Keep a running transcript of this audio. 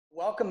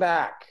Welcome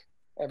back,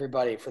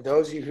 everybody. For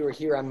those of you who are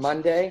here on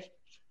Monday,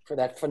 for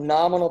that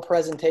phenomenal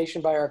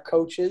presentation by our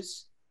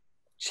coaches,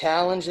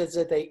 challenges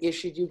that they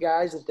issued you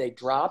guys, that they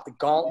dropped. The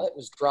gauntlet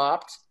was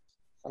dropped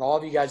on all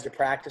of you guys to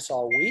practice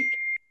all week.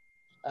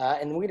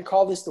 And we're going to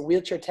call this the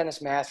Wheelchair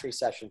Tennis Mastery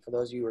Session for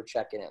those of you who are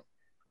checking in.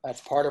 That's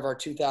part of our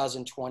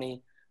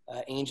 2020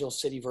 Angel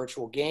City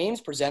Virtual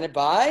Games presented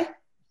by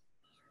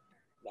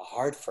the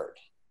Hartford.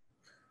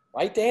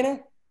 Right, Dana?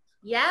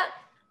 Yep.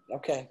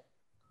 Okay.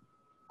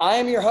 I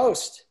am your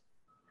host,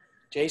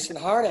 Jason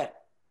Harnett.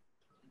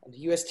 I'm the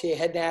USTA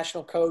head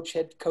national coach,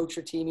 head coach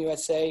for Team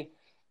USA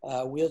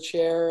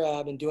wheelchair.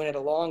 I've been doing it a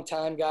long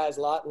time, guys,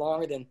 a lot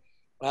longer than,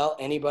 well,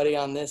 anybody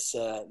on this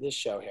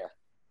show here.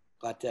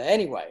 But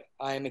anyway,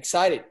 I am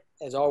excited,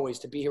 as always,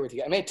 to be here with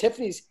you. I mean,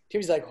 Tiffany's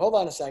like, hold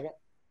on a second.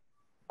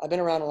 I've been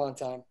around a long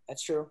time.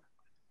 That's true.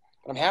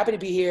 But I'm happy to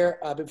be here.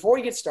 Before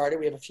we get started,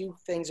 we have a few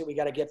things that we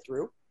got to get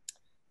through.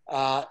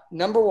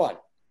 Number one,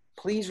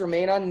 please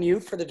remain on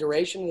mute for the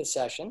duration of the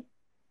session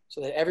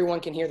so that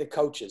everyone can hear the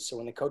coaches. So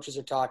when the coaches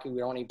are talking, we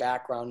don't want any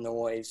background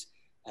noise,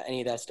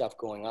 any of that stuff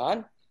going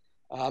on.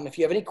 If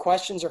you have any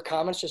questions or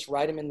comments, just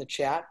write them in the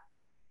chat.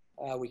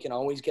 We can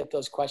always get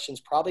those questions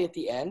probably at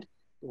the end.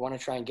 We want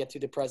to try and get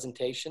through the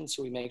presentation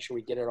so we make sure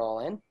we get it all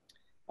in.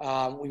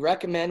 We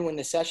recommend when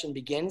the session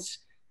begins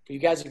for you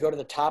guys to go to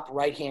the top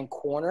right-hand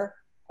corner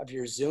of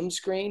your Zoom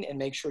screen and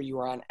make sure you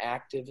are on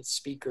active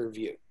speaker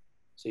view.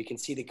 So you can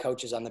see the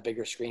coaches on the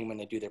bigger screen when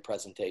they do their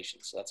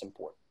presentations. So that's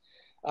important.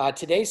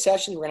 Today's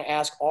session, we're going to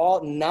ask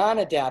all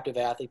non-adaptive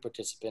athlete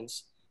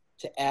participants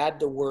to add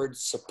the word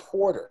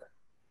supporter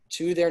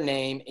to their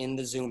name in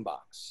the Zoom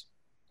box.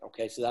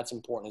 Okay, so that's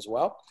important as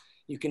well.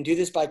 You can do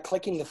this by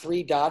clicking the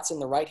three dots in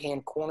the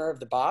right-hand corner of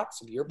the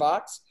box, of your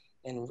box,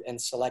 and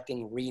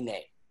selecting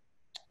rename.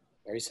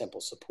 Very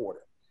simple,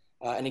 supporter.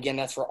 And again,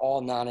 that's for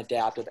all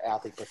non-adaptive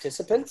athlete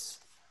participants.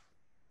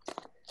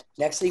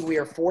 Nextly, we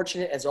are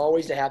fortunate, as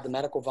always, to have the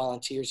medical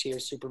volunteers here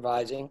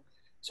supervising.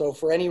 So if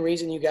for any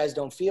reason you guys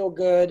don't feel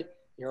good,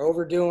 you're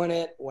overdoing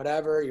it,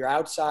 whatever, you're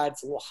outside,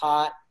 it's a little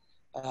hot,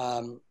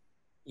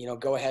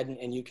 go ahead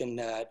and you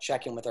can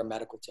check in with our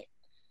medical team.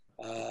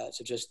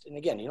 And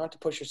again, you don't have to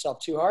push yourself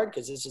too hard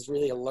because this is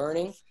really a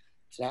learning.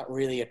 It's not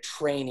really a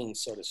training,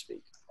 so to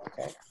speak,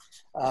 okay?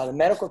 The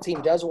medical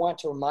team does want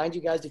to remind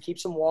you guys to keep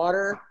some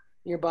water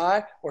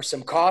nearby or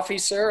some coffee,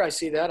 sir. I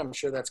see that. I'm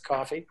sure that's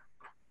coffee.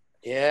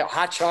 Yeah,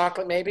 hot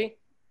chocolate maybe.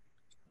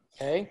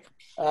 Okay.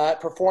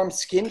 Perform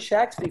skin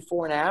checks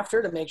before and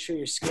after to make sure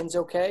your skin's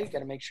okay. You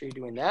got to make sure you're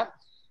doing that.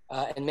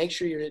 And make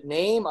sure your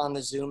name on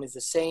the Zoom is the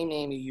same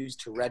name you use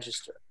to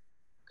register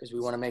because we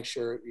want to make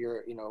sure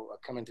you're,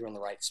 coming through in the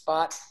right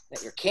spot,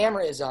 that your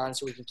camera is on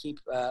so we can keep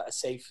a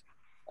safe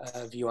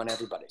view on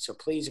everybody. So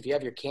please, if you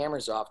have your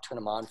cameras off, turn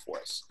them on for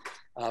us.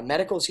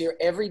 Medical's here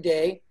every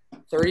day,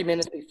 30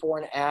 minutes before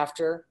and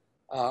after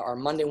our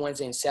Monday,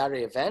 Wednesday, and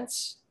Saturday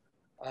events.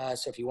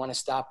 So if you want to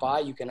stop by,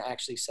 you can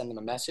actually send them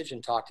a message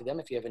and talk to them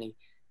if you have any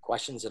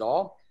questions at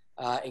all.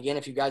 Again,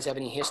 if you guys have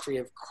any history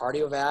of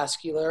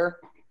cardiovascular,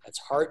 that's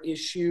heart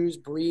issues,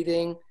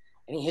 breathing,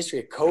 any history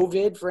of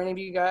COVID for any of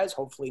you guys,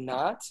 hopefully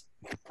not,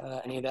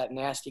 any of that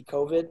nasty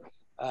COVID.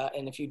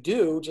 And if you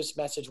do, just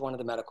message one of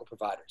the medical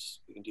providers.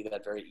 You can do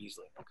that very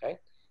easily, okay?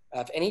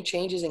 If any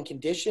changes in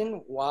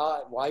condition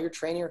while you're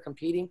training or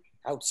competing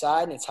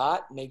outside and it's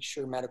hot, make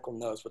sure medical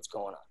knows what's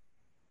going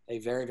on. Okay,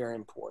 very, very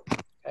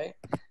important. Okay.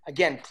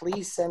 Again,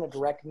 please send a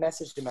direct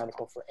message to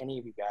medical for any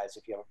of you guys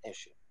if you have an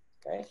issue.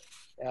 Okay.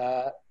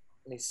 Let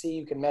me see.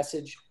 You can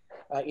message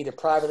either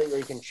privately or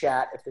you can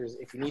chat.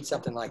 If you need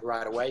something like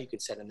right away, you can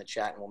send in the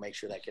chat and we'll make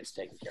sure that gets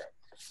taken care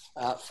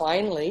of.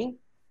 Finally,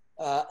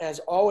 as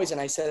always,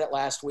 and I said it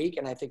last week,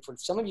 and I think for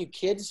some of you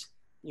kids,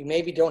 you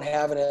maybe don't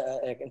have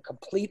a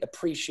complete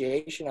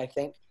appreciation, I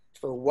think,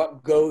 for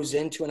what goes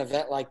into an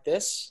event like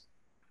this.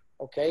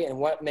 Okay. And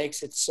what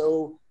makes it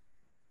so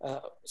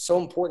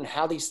important,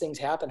 how these things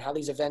happen, how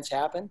these events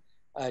happen.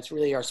 It's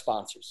really our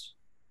sponsors.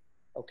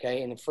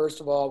 Okay. And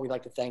first of all, we'd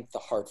like to thank the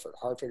Hartford.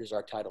 Hartford is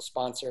our title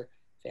sponsor.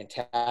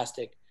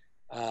 Fantastic.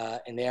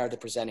 And they are the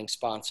presenting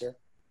sponsor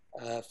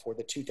for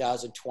the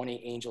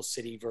 2020 Angel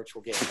City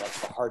Virtual Games. That's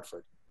the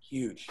Hartford.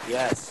 Huge.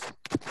 Yes.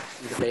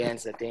 See the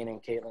bands that Dana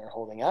and Kaitlyn are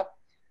holding up.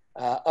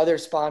 Other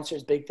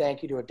sponsors, big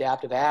thank you to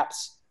Adaptive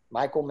Apps,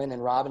 Michelman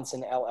and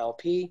Robinson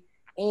LLP,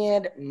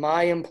 and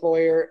my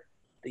employer,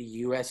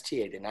 the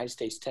USTA, the United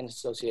States Tennis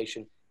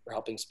Association, for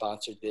helping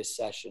sponsor this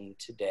session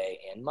today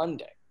and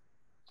Monday.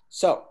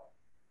 So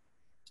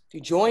if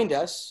you joined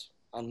us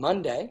on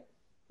Monday,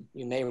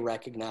 you may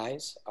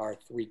recognize our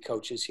three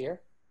coaches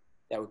here.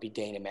 That would be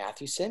Dana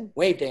Mathewson.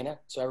 Wave, Dana,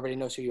 so everybody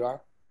knows who you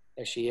are.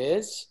 There she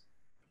is.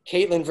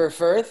 Kaitlyn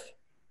Verfuerth,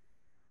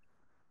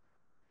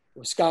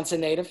 Wisconsin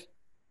native,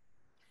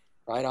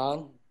 right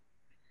on,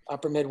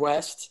 Upper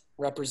Midwest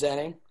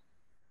representing,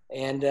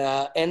 and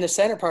the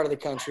center part of the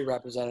country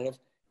representative,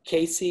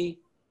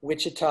 Casey,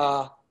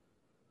 Wichita,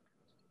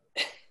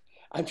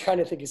 I'm trying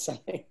to think of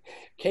something,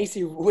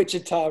 Casey,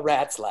 Wichita,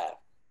 Ratzlaff.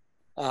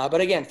 But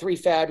again, three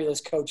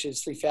fabulous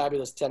coaches, three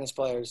fabulous tennis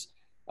players,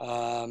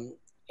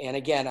 And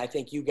again, I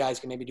think you guys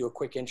can maybe do a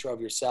quick intro of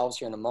yourselves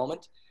here in a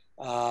moment.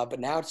 But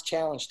now it's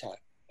challenge time,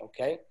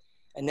 okay?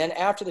 And then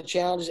after the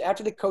challenges,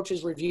 after the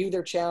coaches review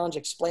their challenge,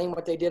 explain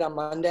what they did on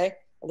Monday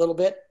a little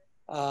bit,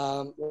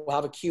 we'll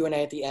have a Q&A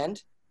at the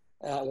end.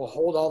 We'll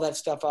hold all that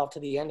stuff out to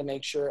the end to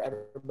make sure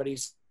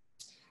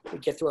we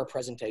get through our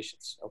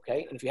presentations,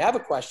 okay? And if you have a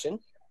question,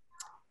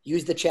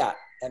 use the chat.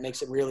 That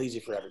makes it real easy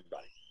for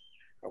everybody,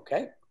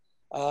 okay?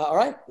 All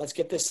right, let's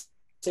get this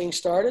thing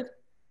started.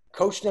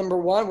 Coach number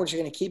one, we're just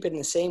going to keep it in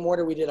the same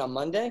order we did on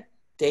Monday.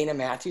 Dana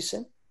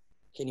Mathewson,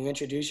 can you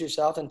introduce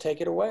yourself and take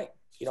it away,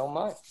 if you don't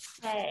mind?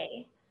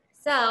 Hey.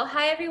 So,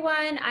 hi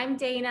everyone, I'm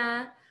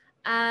Dana.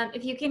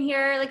 If you can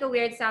hear like a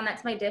weird sound,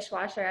 that's my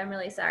dishwasher. I'm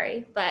really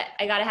sorry, but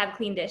I gotta have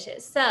clean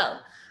dishes. So,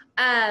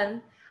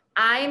 I'm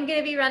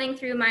gonna be running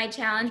through my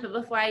challenge, but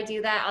before I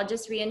do that, I'll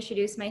just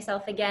reintroduce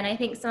myself again. I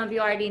think some of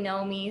you already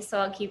know me, so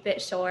I'll keep it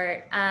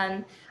short.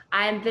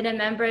 I've been a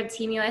member of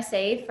Team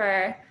USA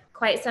for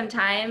quite some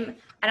time.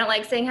 I don't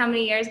like saying how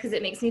many years because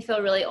it makes me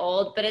feel really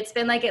old, but it's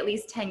been like at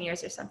least 10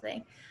 years or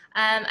something.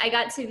 I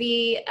got to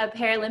be a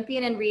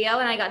Paralympian in Rio,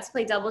 and I got to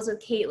play doubles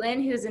with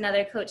Kaitlyn, who's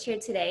another coach here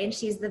today, and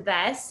she's the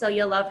best, so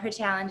you'll love her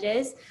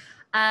challenges.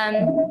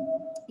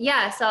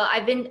 Yeah, so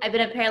I've been a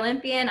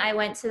Paralympian. I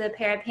went to the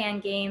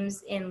Parapan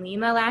Games in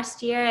Lima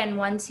last year and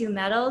won 2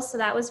 medals, so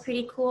that was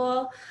pretty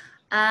cool.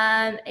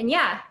 And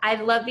yeah, I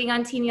love being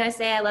on Team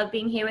USA. I love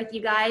being here with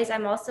you guys.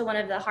 I'm also one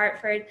of the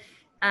Hartford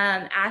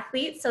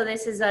athletes, so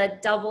this is a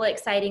double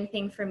exciting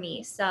thing for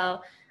me.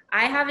 So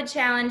I have a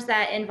challenge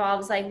that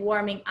involves like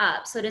warming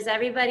up. So does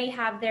everybody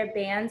have their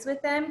bands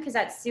with them? Because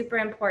that's super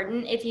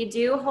important. If you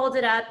do, hold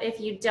it up. If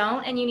you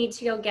don't and you need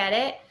to go get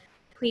it,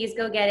 please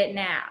go get it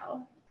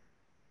now.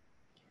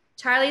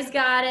 Charlie's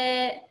got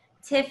it.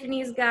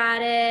 Tiffany's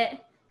got it.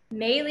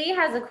 Maylee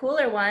has a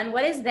cooler one.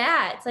 What is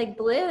that? It's like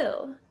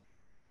blue.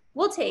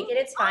 We'll take it.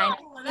 It's fine.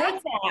 Oh,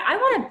 I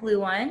want a blue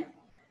one.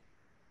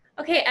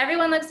 Okay,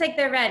 everyone looks like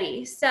they're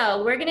ready.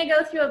 So we're gonna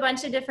go through a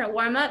bunch of different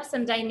warm-ups,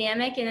 some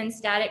dynamic and then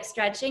static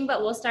stretching,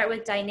 but we'll start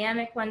with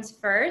dynamic ones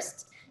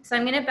first. So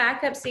I'm gonna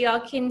back up so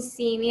y'all can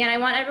see me, and I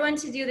want everyone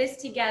to do this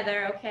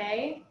together,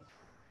 okay?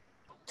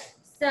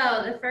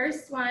 So the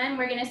first one,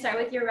 we're gonna start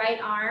with your right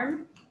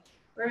arm.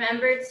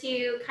 Remember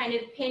to kind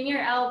of pin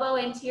your elbow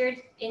into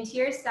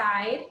your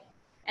side,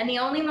 and the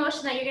only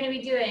motion that you're gonna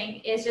be doing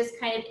is just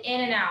kind of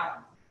in and out.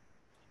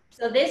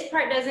 So this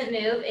part doesn't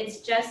move, it's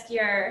just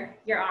your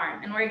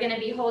arm. And we're gonna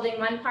be holding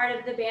one part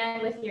of the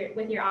band with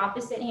your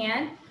opposite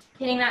hand,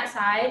 hitting that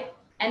side,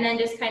 and then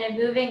just kind of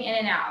moving in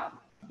and out.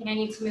 I think I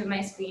need to move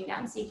my screen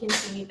down so you can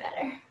see me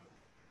better.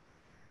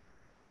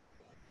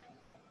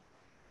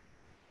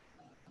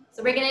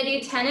 So we're gonna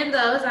do 10 of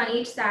those on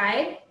each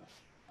side.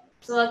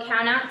 So we'll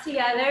count out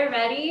together,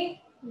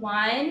 ready?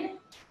 1,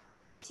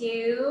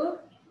 2,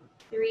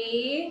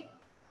 3,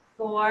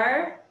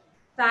 4,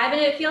 5,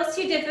 and if it feels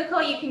too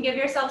difficult, you can give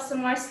yourself some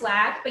more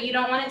slack, but you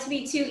don't want it to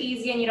be too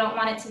easy and you don't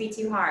want it to be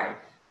too hard.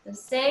 So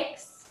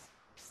 6,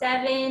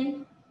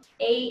 7,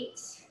 8,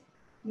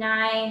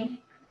 9,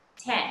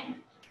 10. And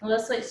we'll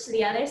switch to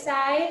the other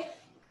side.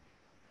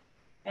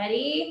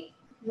 Ready?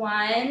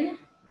 1,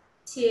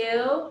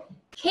 2.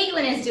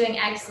 Kaitlyn is doing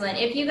excellent.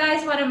 If you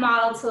guys want a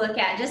model to look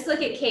at, just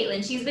look at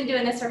Kaitlyn. She's been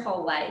doing this her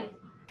whole life.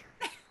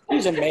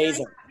 She's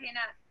amazing.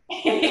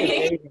 She's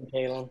amazing,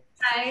 Kaitlyn.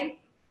 9,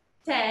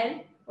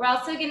 10. We're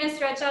also going to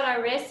stretch out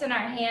our wrists and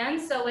our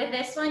hands. So with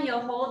this one,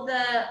 you'll hold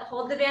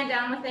the band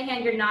down with the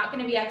hand you're not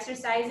going to be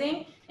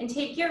exercising, and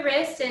take your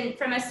wrist, and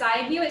from a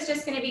side view, it's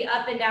just going to be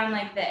up and down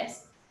like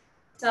this.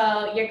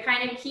 So you're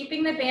kind of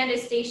keeping the band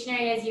as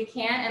stationary as you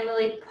can and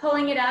really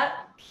pulling it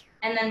up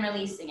and then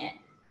releasing it.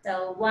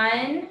 So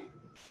 1,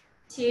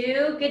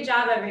 2, good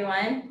job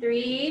everyone.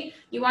 3,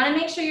 you want to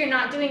make sure you're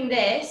not doing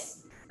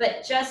this,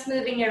 but just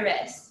moving your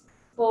wrist.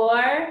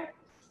 4,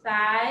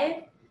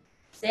 5,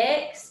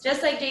 6,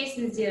 just like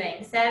Jason's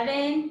doing.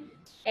 7,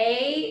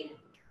 8,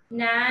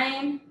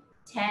 9,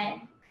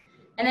 10.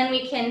 And then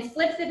we can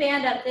flip the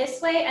band up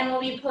this way and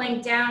we'll be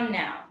pulling down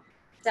now.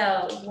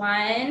 So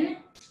 1,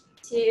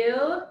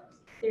 2,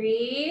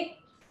 3,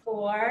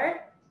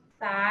 4,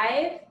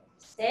 5,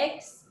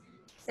 6,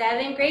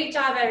 7. Great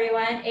job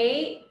everyone.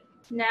 8,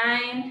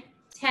 9,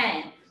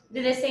 10.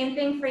 Do the same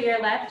thing for your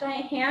left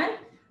hand.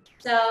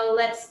 So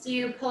let's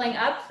do pulling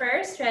up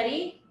first.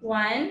 Ready?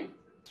 1,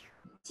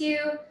 2,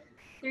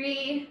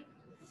 3,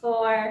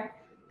 4,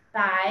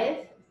 5,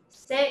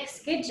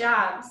 6. Good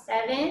job.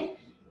 7,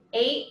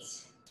 8,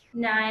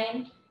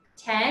 9,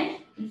 10.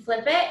 And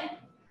flip it.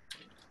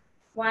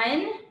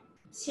 1,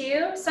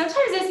 2. Sometimes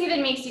this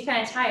even makes you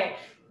kind of tired.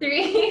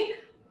 3,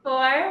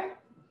 4,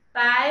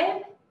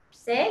 5,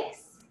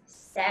 6,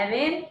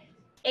 7,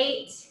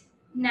 8,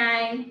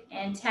 9,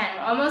 and 10.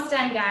 We're almost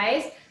done,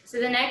 guys. So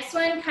the next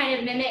one kind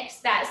of mimics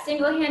that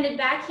single-handed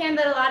backhand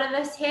that a lot of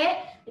us hit.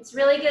 It's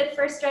really good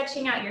for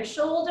stretching out your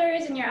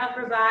shoulders and your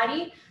upper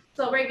body.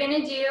 So what we're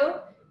gonna do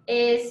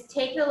is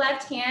take the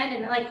left hand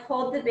and like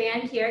hold the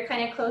band here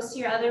kind of close to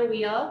your other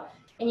wheel,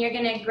 and you're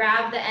gonna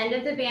grab the end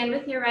of the band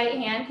with your right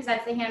hand because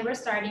that's the hand we're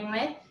starting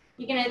with.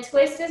 You're gonna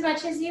twist as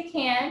much as you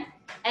can,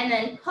 and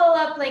then pull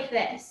up like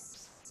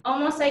this,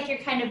 almost like you're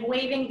kind of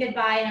waving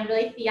goodbye in a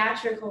really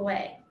theatrical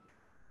way.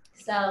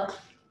 So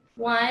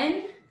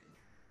 1,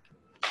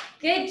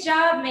 good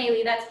job,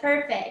 Maylee, that's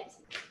perfect.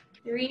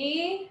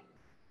 3,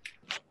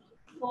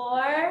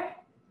 4,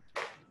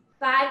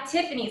 5,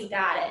 Tiffany's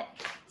got it.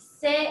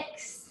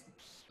 6,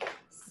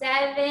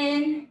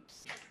 7,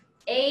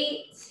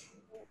 8,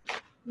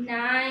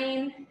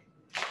 9,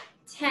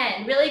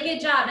 10. Really good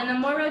job. And the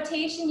more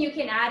rotation you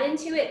can add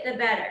into it, the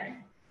better.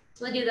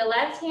 So we'll do the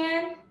left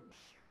hand.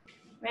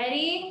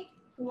 Ready?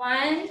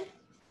 1,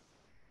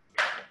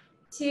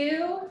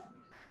 2,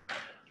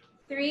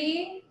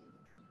 3,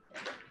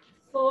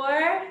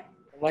 4.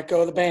 Let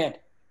go of the band.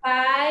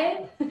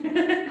 5,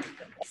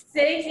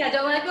 6. Yeah,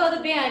 don't let go of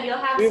the band. You'll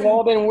have We've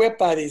all been whipped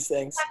by these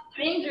things.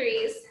 some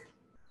injuries.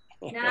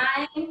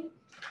 9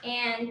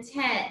 and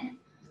 10.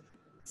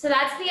 So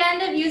that's the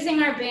end of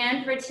using our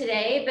band for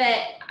today,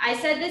 but I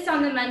said this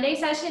on the Monday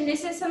session,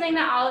 this is something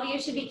that all of you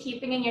should be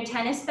keeping in your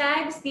tennis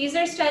bags. These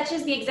are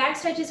stretches, the exact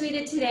stretches we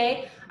did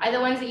today are the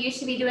ones that you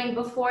should be doing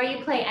before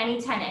you play any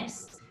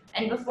tennis.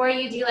 And before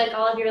you do like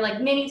all of your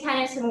like mini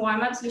tennis and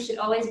warm-ups, you should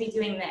always be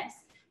doing this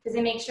because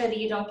it makes sure that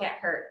you don't get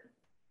hurt.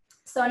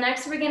 So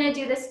next we're gonna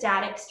do the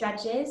static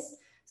stretches.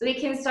 So we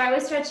can start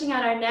with stretching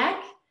out our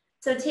neck.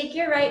 So take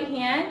your right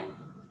hand,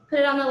 put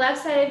it on the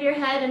left side of your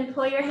head and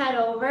pull your head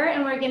over,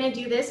 and we're gonna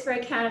do this for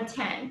a count of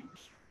 10.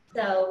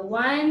 So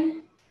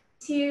 1,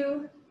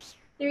 2,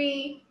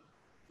 3,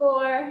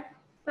 4,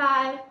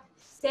 5,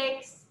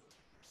 6,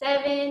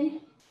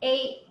 7,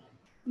 8,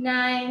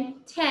 9,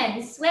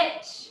 10.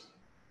 Switch.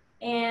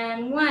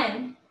 And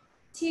 1,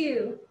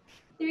 2,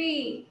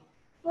 3,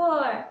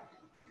 4,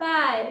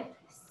 5,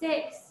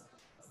 6,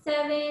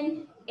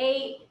 7,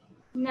 8,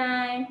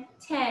 9,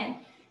 10.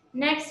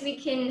 Next, we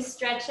can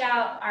stretch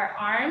out our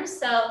arms.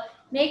 So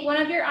make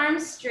one of your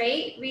arms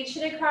straight, reach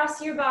it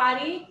across your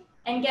body,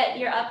 and get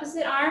your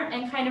opposite arm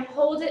and kind of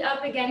hold it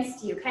up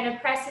against you. Kind of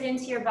press it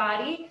into your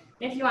body.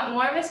 And if you want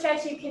more of a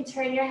stretch, you can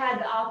turn your head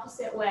the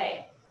opposite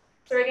way.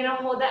 So we're gonna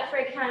hold that for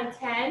a count of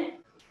 10.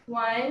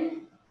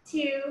 1,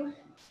 2,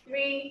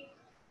 3,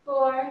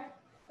 4,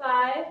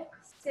 5,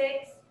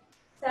 6,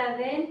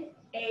 7,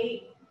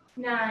 8,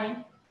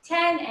 9,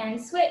 10, and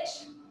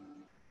switch.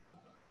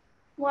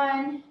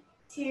 1,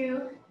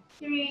 2,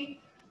 3,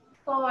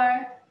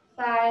 4,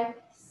 5,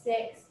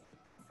 6,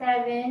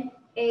 7,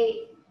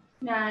 8,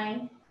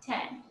 9,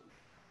 10.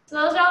 So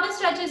those are all the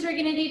stretches we're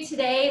gonna do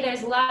today.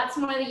 There's lots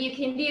more that you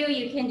can do.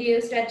 You can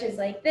do stretches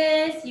like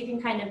this. You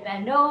can kind of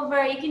bend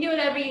over. You can do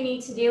whatever you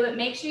need to do, but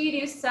make sure you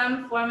do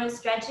some form of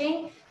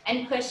stretching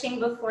and pushing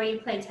before you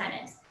play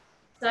tennis.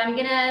 So I'm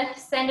gonna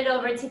send it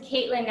over to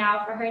Kaitlyn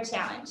now for her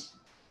challenge.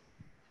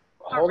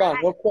 Hold on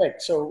real quick.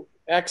 So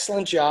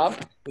excellent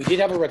job. We did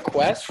have a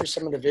request for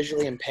some of the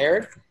visually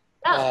impaired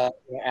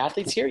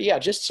athletes here. Yeah,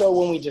 just so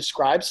when we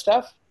describe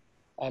stuff,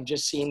 I'm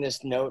just seeing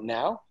this note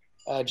now.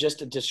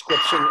 Just a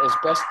description as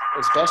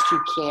best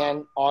you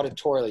can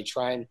auditorily.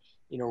 Try and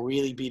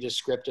really be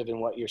descriptive in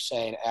what you're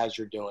saying as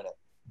you're doing it.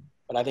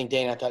 But I think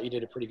Dana, I thought you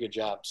did a pretty good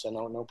job, so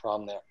no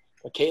problem there.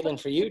 But Kaitlyn,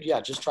 for you, yeah,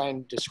 just try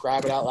and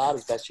describe it out loud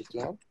as best you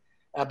can.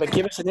 But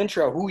give us an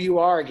intro, who you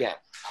are again,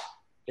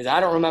 because I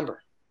don't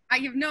remember. I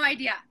have no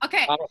idea.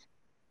 Okay.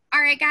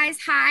 All right, guys.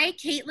 Hi,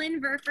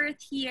 Kaitlyn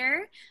Verfuerth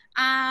here.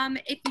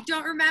 If you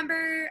don't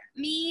remember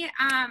me,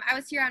 I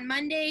was here on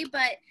Monday,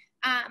 but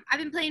I've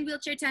been playing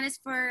wheelchair tennis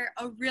for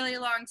a really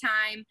long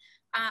time,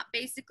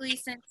 basically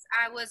since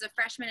I was a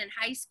freshman in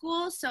high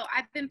school. So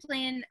I've been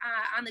playing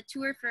on the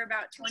tour for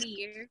about 20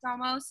 years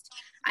almost.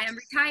 I am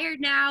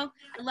retired now.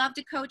 I love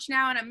to coach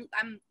now, and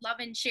I'm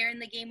loving sharing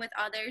the game with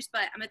others.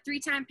 But I'm a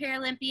 3-time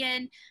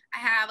Paralympian. I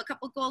have a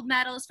couple gold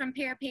medals from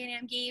Pan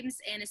Am Games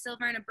and a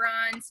silver and a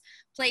bronze.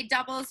 Played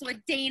doubles with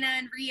Dana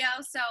and Rio,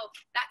 so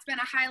that's been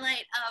a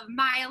highlight of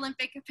my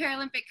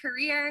Paralympic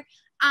career.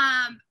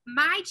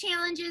 My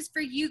challenges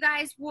for you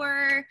guys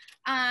were,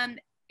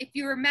 if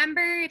you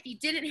remember, if you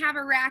didn't have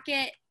a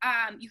racket,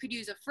 you could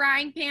use a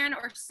frying pan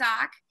or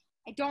sock.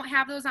 I don't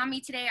have those on me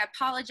today. I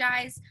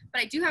apologize,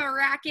 but I do have a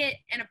racket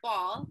and a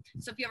ball.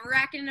 So if you have a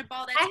racket and a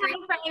ball, that's great. I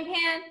have a frying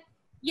pan.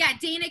 Yeah,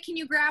 Dana, can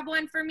you grab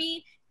one for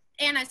me?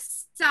 And a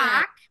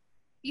sock.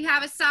 You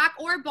have a sock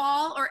or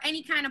ball or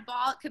any kind of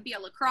ball. It could be a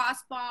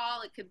lacrosse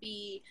ball. It could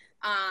be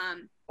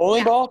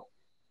bowling ball.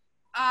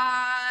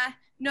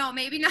 No,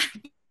 maybe not.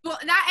 Well,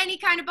 not any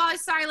kind of ball.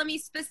 Sorry, let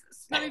me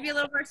be a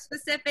little more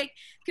specific.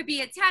 Could be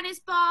a tennis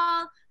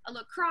ball, a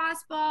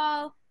lacrosse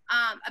ball,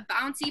 a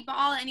bouncy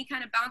ball, any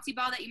kind of bouncy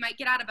ball that you might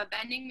get out of a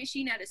vending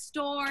machine at a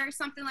store,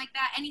 something like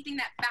that. Anything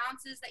that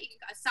bounces,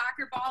 a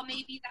soccer ball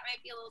maybe, that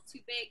might be a little too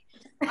big.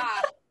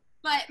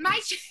 But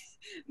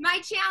my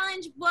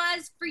challenge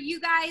was for you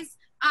guys,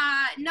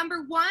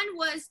 number 1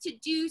 was to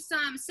do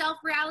some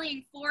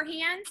self-rallying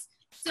forehands.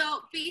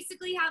 So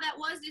basically how that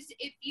was is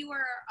if you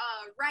were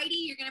a righty,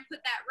 you're going to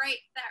put that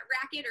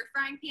racket or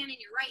frying pan in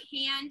your right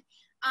hand.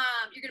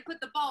 You're going to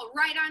put the ball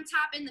right on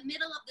top in the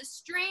middle of the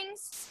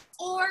strings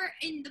or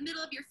in the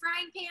middle of your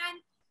frying pan.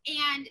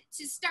 And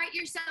to start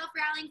your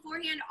self-rallying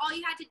forehand, all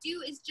you had to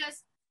do is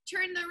just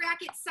turn the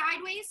racket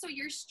sideways so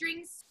your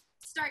strings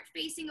start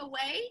facing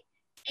away,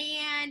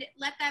 and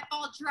let that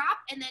ball drop,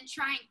 and then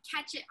try and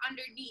catch it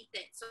underneath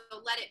it. So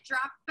let it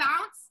drop,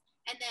 bounce,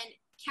 and then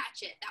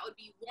catch it. That would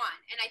be 1.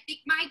 And I think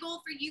my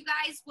goal for you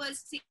guys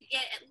was to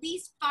get at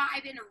least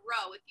 5 in a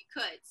row if you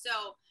could.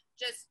 So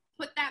just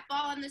put that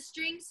ball on the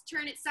strings,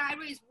 turn it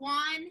sideways, 1,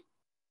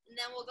 and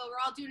then we'll go.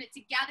 We're all doing it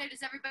together.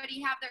 Does everybody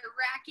have their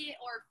racket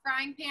or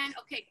frying pan?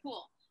 Okay,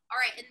 cool. All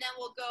right, and then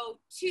we'll go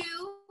 2,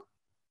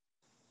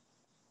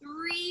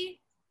 3,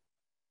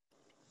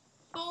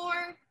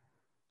 4,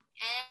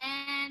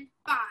 and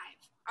 5.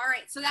 All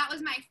right, so that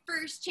was my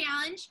first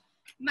challenge.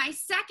 My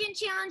second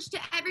challenge to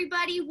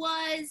everybody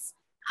was,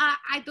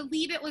 I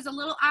believe it was a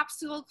little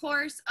obstacle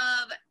course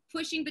of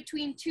pushing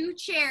between 2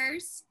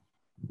 chairs.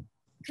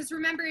 Because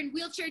remember, in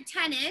wheelchair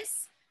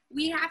tennis,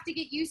 we have to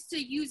get used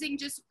to using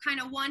just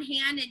kind of one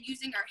hand and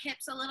using our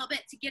hips a little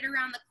bit to get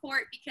around the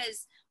court,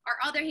 because our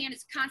other hand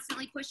is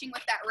constantly pushing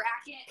with that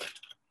racket.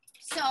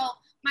 So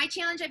my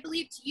challenge, I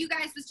believe, to you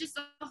guys was just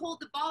to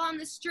hold the ball on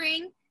the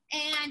string.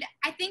 And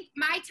I think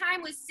my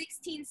time was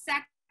 16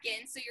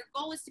 seconds. So your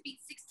goal was to beat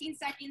 16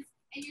 seconds.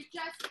 And you're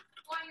just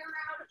going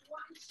around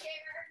 1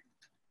 chair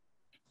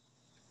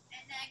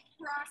and then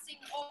crossing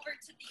over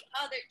to the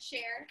other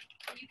chair.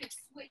 And you can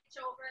switch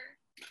over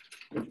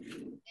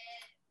and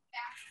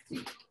back to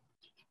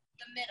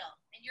the middle.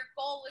 And your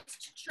goal was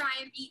to try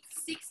and beat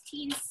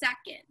 16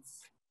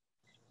 seconds.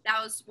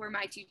 Those were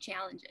my 2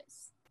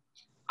 challenges.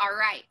 All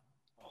right.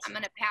 I'm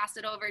going to pass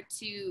it over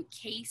to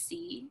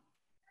Casey.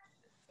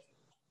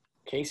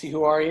 Casey,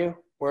 who are you?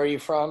 Where are you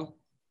from?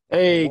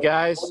 Hey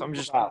guys, I'm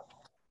just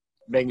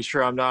making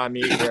sure I'm not on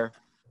mute here.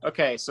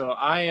 Okay, so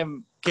I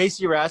am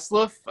Casey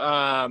Ratzlaff.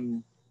 A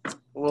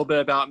little bit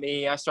about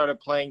me. I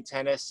started playing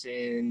tennis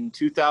in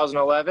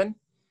 2011,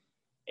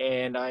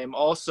 and I am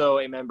also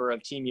a member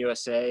of Team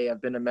USA.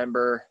 I've been a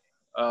member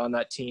on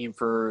that team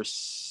for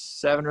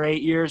 7 or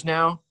 8 years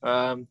now.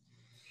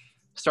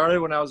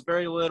 Started when I was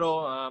very little.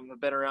 I've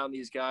been around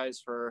these guys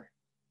for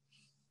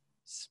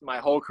my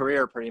whole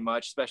career pretty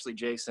much, especially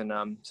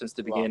Jason, since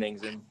the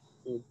beginnings. And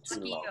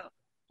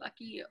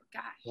Lucky you.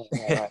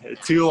 Gosh.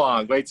 Too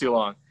long, way too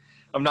long.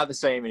 I'm not the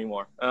same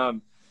anymore.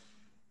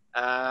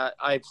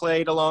 I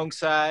played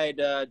alongside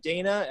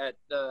Dana at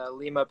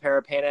Lima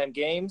Pan Am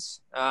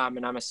Games,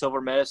 and I'm a silver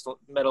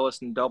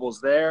medalist in doubles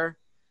there.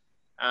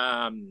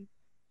 And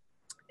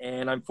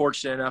I'm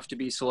fortunate enough to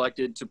be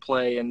selected to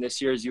play in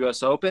this year's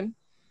U.S. Open.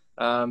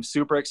 I'm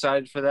super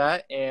excited for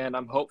that, and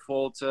I'm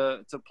hopeful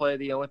to play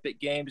the Olympic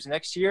Games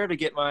next year to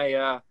get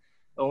my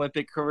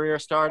Olympic career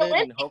started.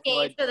 Olympic and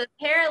hopefully Games for the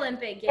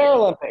Paralympic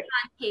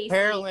Games.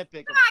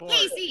 Paralympic. Come on,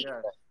 Casey.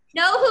 Yeah.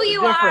 Know who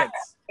you are.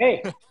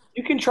 Hey,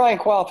 you can try and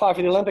qualify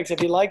for the Olympics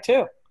if you'd like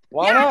to.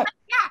 Why not?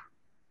 Yeah.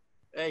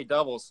 Hey,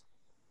 doubles.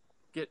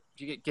 Get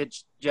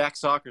Jack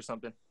sock or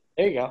something.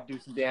 There you go. Do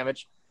some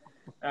damage.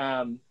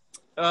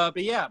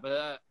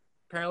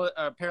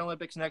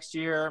 Paralympics next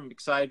year. I'm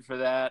excited for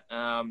that.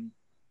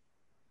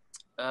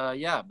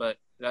 But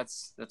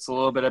that's a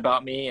little bit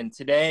about me. And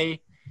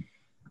today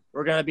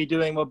we're going to be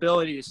doing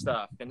mobility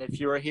stuff. And if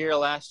you were here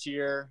last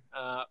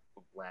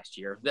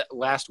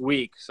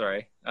week,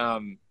 sorry.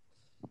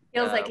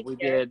 Feels like we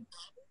did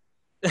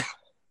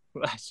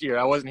last year.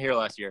 I wasn't here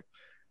last year.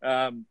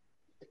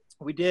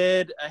 We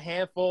did a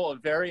handful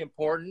of very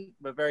important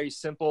but very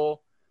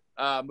simple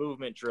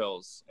movement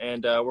drills,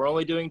 and we're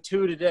only doing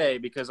 2 today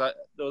because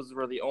those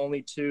were the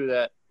only 2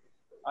 that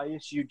I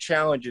issued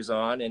challenges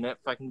on. And if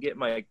I can get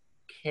my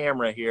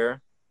camera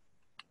here,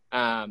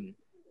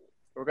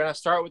 we're going to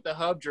start with the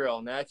hub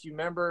drill. Now, if you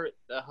remember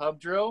the hub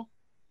drill,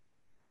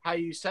 how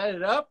you set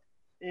it up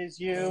is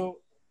you're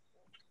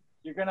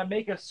going to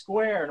make a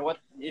square, and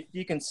if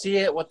you can see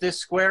it, what this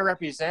square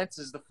represents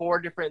is the 4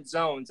 different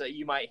zones that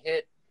you might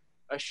hit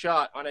a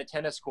shot on a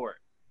tennis court.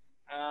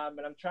 And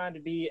I'm trying to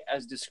be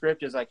as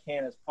descriptive as I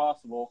can as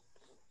possible.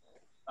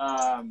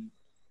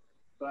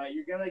 But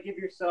you're going to give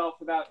yourself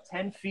about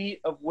 10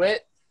 feet of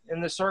width in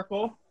the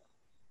circle,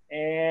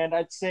 and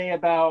I'd say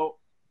about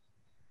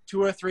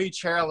 2 or 3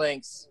 chair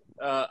lengths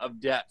of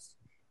depth.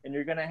 And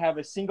you're going to have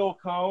a single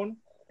cone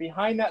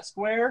behind that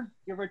square,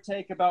 give or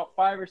take about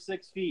 5 or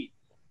 6 feet.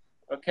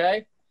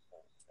 Okay?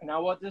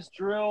 Now what this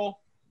drill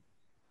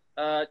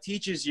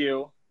teaches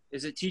you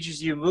is it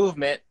teaches you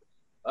movement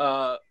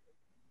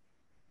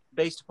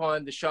based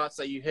upon the shots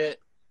that you hit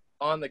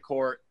on the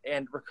court,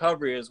 and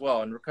recovery as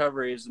well. And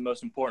recovery is the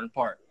most important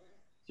part.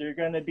 So you're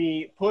going to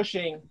be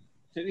pushing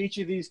to each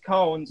of these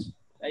cones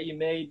that you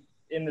made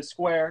in the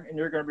square, and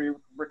you're going to be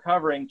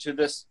recovering to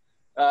this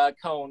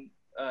cone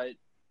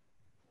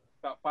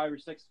about 5 or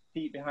 6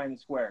 feet behind the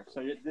square.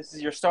 So this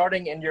is your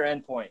starting and your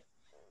end point.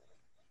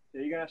 So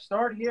you're going to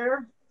start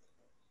here,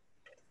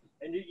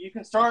 and you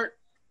can start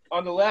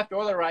on the left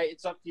or the right.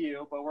 It's up to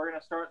you, but we're going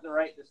to start on the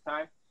right this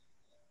time.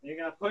 And you're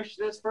going to push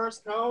this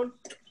first cone,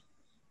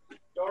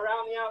 go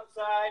around the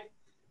outside,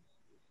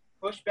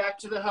 push back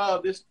to the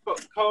hub. This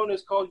cone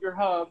is called your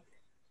hub.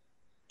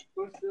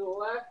 Push to the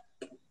left,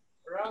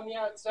 around the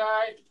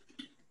outside,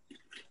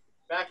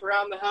 back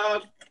around the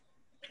hub,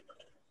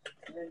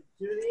 And then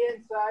to the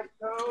inside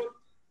cone,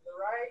 to the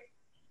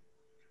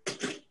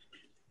right.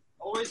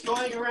 Always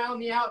going around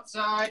the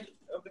outside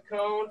of the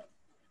cone.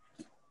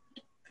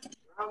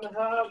 Around the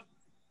hub.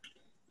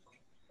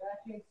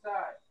 Back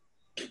inside.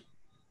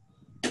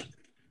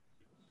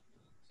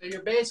 So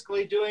you're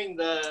basically doing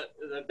the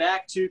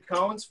back two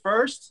cones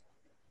first,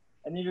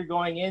 and then you're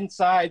going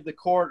inside the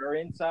court or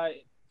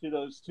inside to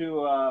those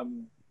two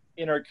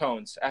inner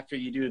cones after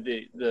you do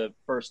the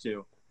first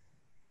two.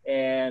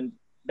 And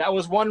that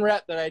was one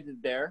rep that I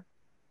did there.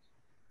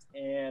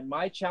 And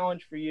my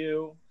challenge for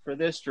you for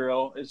this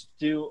drill is to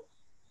do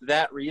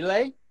that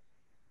relay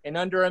in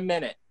under a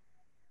minute.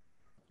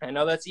 I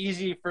know that's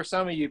easy for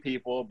some of you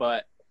people,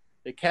 but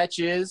the catch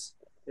is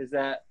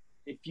that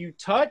if you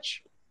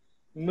touch,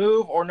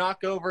 move, or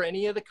knock over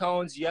any of the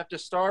cones, you have to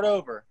start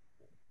over,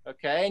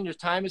 okay? And your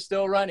time is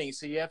still running,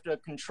 so you have to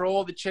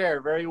control the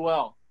chair very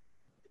well.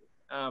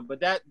 But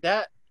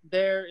that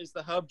there is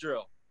the hub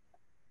drill.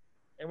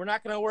 And we're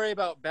not going to worry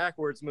about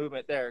backwards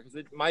movement there,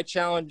 because my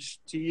challenge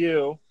to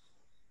you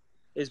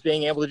is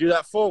being able to do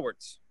that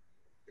forwards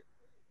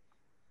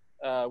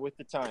with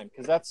the time,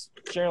 because that's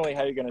generally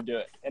how you're going to do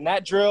it. And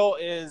that drill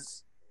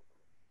is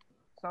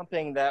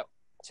something that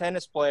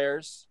tennis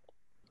players,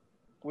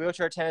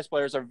 wheelchair tennis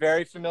players, are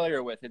very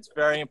familiar with. It's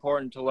very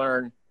important to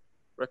learn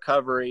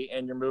recovery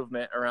and your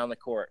movement around the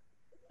court.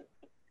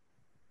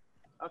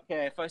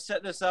 Okay, if I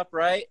set this up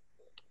right,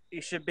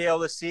 you should be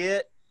able to see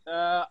it.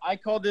 I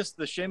call this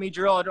the shimmy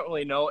drill. I don't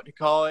really know what to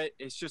call it.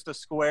 It's just a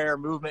square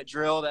movement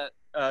drill that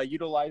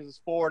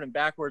utilizes forward and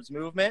backwards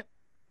movement.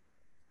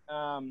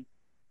 And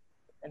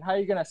how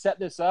you're going to set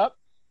this up,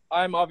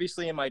 I'm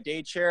obviously in my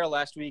day chair.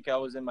 Last week I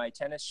was in my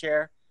tennis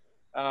chair.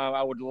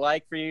 I would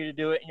like for you to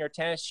do it in your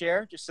tennis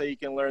chair, just so you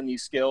can learn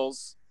these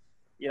skills,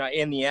 you know,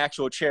 in the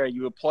actual chair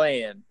you would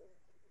play in.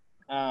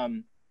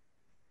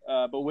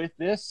 But with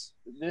this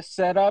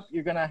setup,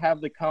 you're going to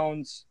have the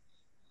cones,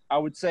 I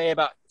would say,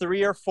 about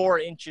 3 or 4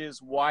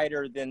 inches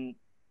wider than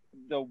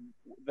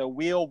the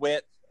wheel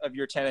width of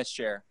your tennis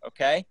chair,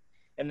 okay?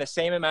 And the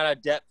same amount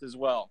of depth as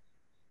well,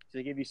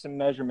 to give you some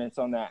measurements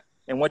on that.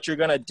 And what you're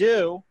going to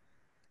do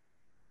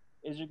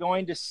is you're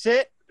going to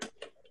sit.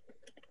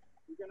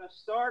 You're going to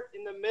start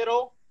in the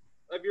middle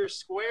of your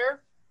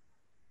square.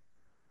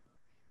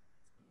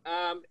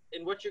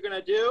 And what you're going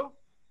to do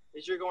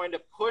is you're going to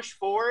push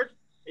forward.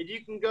 And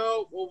you can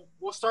go,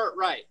 we'll start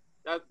right.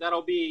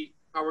 That'll be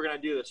how we're going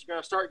to do this. You're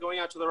going to start going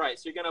out to the right.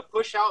 So you're going to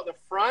push out the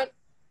front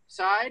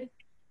side,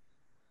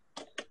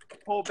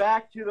 pull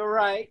back to the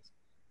right,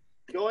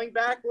 going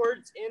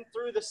backwards in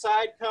through the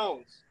side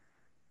cones.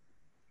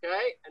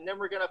 Okay, and then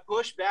we're going to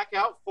push back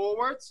out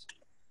forwards.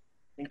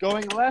 And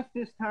going left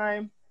this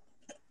time,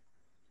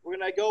 we're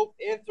going to go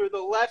in through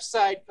the left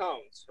side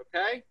cones,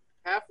 okay?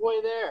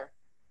 Halfway there.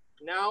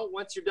 Now,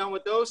 once you're done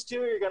with those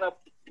two, you're going to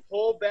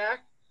pull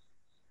back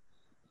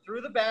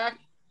through the back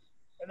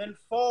and then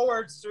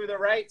forwards through the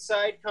right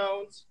side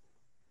cones.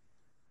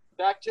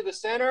 Back to the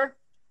center,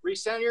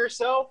 recenter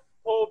yourself,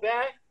 pull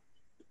back,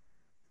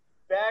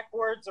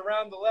 backwards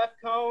around the left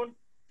cone,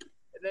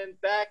 and then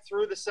back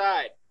through the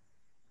side.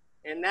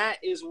 And that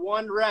is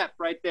 1 rep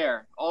right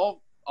there.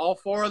 All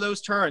 4 of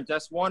those turns,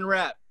 that's 1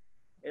 rep.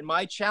 And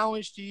my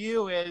challenge to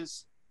you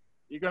is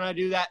you're going to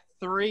do that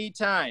 3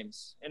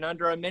 times in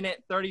under a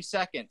minute, 30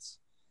 seconds.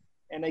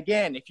 And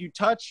again, if you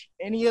touch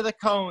any of the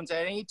cones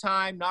at any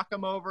time, knock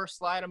them over,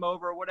 slide them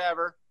over,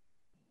 whatever,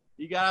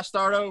 you got to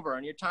start over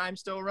and your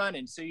time's still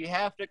running. So you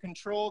have to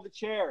control the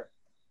chair.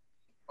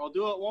 I'll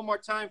do it one more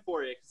time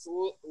for you. It's a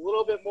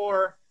little bit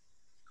more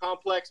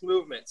complex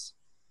movements.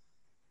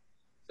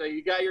 So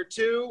you got your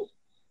two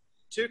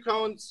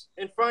cones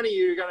in front of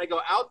you. You're going to go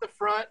out the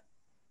front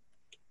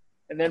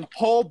and then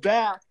pull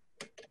back.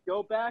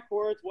 Go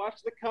backwards.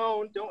 Watch the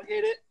cone. Don't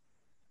hit it.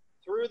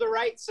 Through the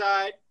right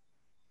side.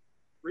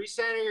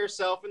 Recenter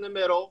yourself in the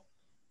middle.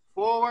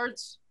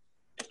 Forwards.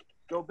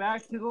 Go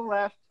back to the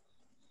left.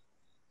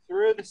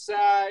 Through the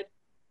side.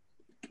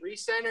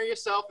 Recenter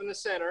yourself in the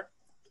center.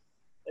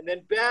 And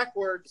then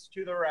backwards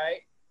to the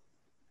right.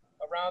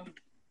 Around the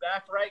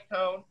back right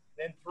cone.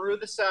 Then through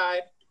the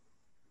side.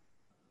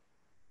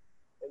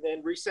 And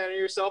then recenter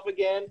yourself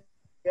again,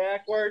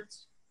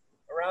 backwards,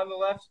 around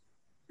the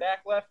back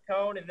left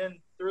cone, and then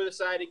through the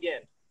side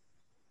again.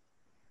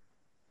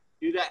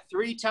 Do that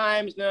 3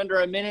 times in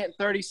under a minute and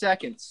 30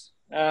 seconds.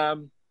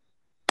 Those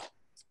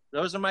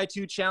are my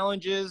 2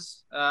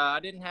 challenges. I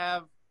didn't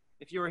have,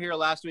 if you were here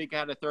last week, I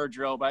had a 3rd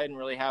drill, but I didn't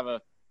really have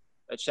a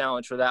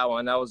challenge for that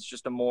one. That was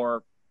just a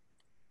more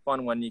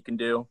fun one you can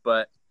do.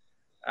 But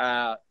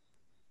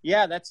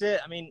yeah, that's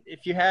it. I mean,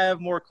 if you have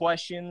more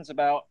questions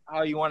about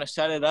how you want to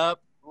set it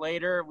up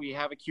later, we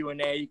have a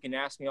Q&A. You can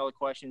ask me all the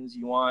questions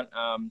you want.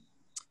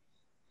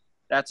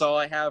 That's all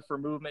I have for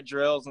movement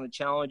drills and the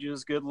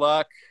challenges. Good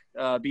luck.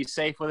 Be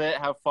safe with it.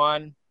 Have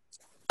fun.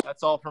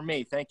 That's all from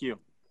me. Thank you.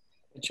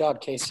 Good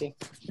job, Casey.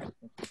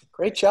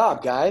 Great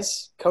job,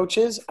 guys.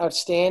 Coaches,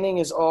 outstanding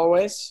as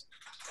always.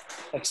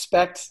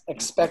 Expect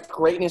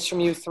greatness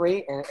from you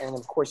 3, and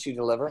of course you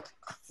deliver,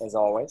 as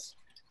always.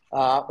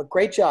 But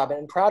great job,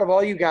 and proud of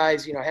all you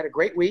guys. You know, had a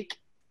great week.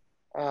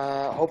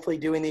 Hopefully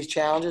doing these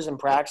challenges and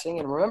practicing.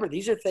 And remember,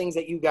 these are things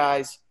that you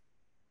guys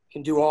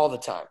can do all the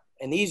time.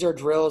 And these are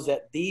drills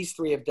that these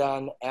three have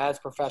done as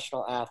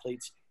professional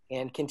athletes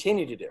and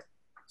continue to do.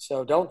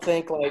 So don't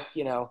think like,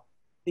 you know,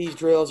 these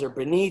drills are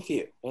beneath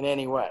you in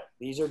any way.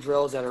 These are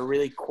drills that are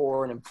really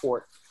core and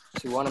important.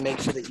 So we want to make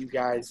sure that you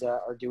guys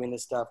are doing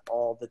this stuff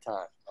all the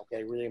time.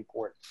 Okay, really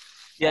important.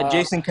 Yeah,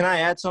 Jason, can I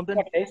add something?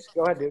 Okay,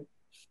 go ahead, dude.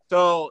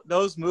 So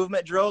those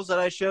movement drills that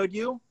I showed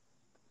you,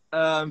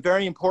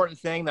 very important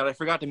thing that I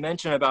forgot to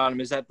mention about them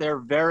is that they're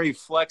very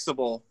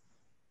flexible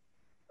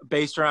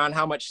based around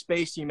how much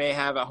space you may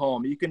have at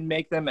home. You can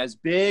make them as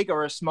big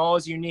or as small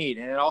as you need,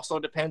 and it also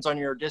depends on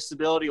your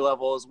disability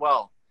level as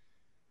well.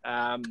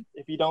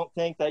 If you don't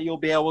think that you'll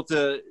be able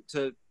to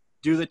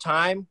do the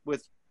time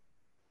with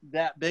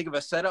that big of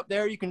a setup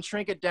there, you can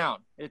shrink it down.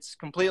 It's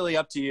completely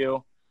up to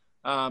you.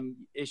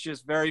 It's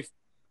just very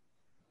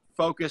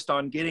focused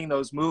on getting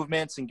those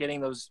movements and getting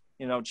those,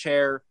 you know,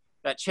 chair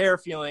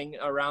feeling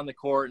around the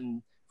court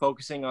and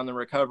focusing on the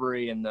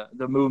recovery and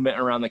the movement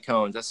around the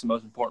cones. That's the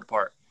most important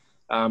part.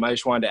 I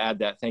just wanted to add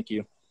that. Thank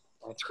you.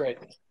 That's great.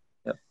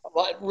 Yep.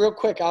 Well, real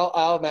quick,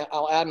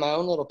 I'll add my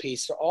own little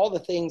piece. So all the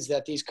things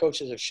that these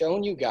coaches have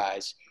shown you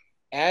guys,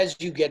 as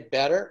you get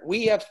better,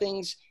 we have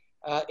things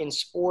in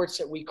sports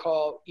that we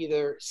call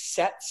either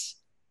sets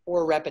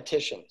or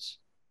repetitions,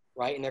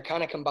 right? And they're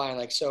kind of combined.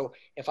 Like, so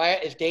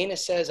if Dana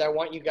says, I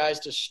want you guys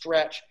to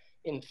stretch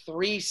in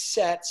 3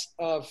 sets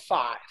of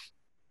 5,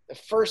 the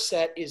first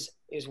set is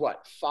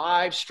what?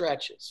 5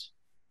 stretches,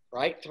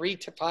 right? 3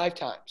 to 5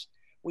 times.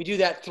 We do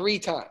that 3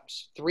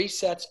 times, 3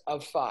 sets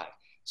of 5.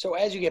 So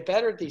as you get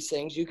better at these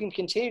things, you can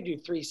continue to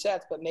do 3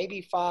 sets, but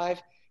maybe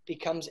 5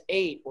 becomes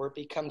 8 or it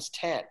becomes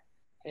 10.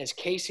 And as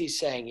Casey's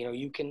saying, you know,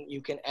 you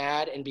can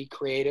add and be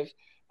creative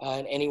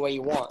in any way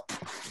you want.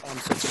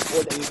 So it's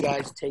important that you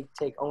guys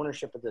take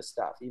ownership of this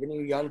stuff. Even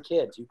you young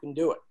kids, you can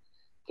do it.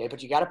 Okay,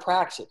 but you got to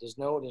practice it. There's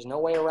no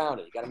way around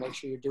it. You got to make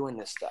sure you're doing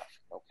this stuff.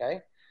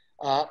 Okay.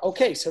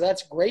 Okay, so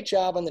that's a great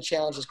job on the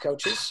challenges,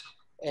 coaches.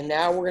 And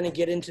now we're going to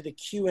get into the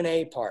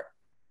Q&A part.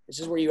 This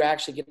is where you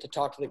actually get to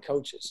talk to the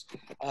coaches.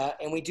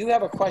 And we do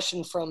have a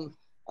question from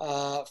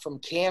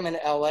Cam in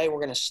LA we're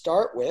going to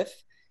start with.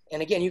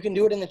 And again, you can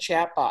do it in the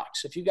chat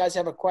box. If you guys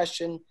have a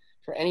question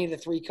for any of the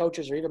 3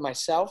 coaches or even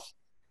myself,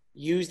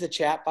 use the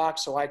chat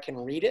box so I can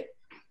read it.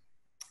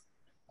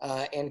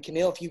 And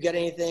Camille, if you get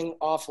anything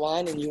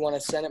offline and you want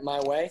to send it my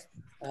way,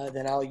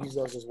 then I'll use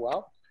those as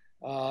well.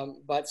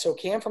 But so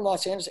Cam from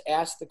Los Angeles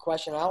asked the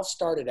question. I'll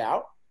start it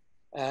out.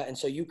 And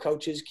so you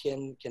coaches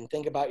can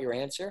think about your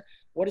answer.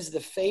 What is the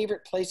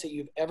favorite place that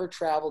you've ever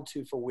traveled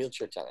to for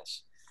wheelchair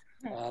tennis?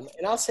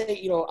 And I'll say,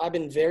 you know, I've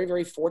been very,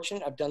 very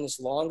fortunate. I've done this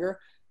longer,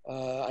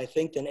 I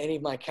think, than any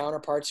of my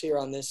counterparts here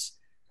on this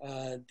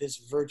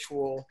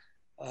virtual,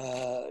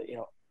 you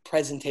know,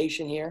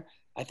 presentation here.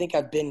 I think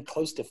I've been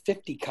close to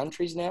 50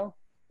 countries now,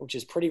 which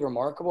is pretty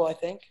remarkable, I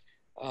think.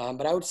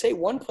 But I would say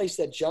one place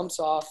that jumps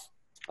off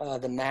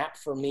the map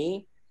for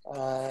me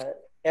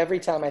every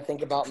time I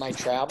think about my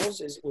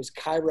travels was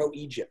Cairo,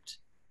 Egypt.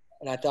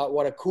 And I thought,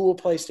 what a cool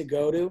place to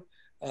go to.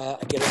 I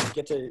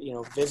get to you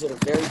know, visit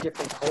a very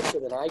different culture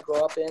than I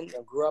grew up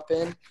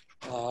in.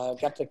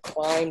 Got to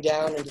climb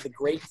down into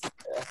the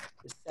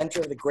center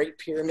of the Great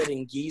Pyramid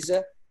in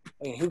Giza. I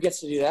mean, who gets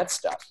to do that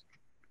stuff?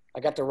 I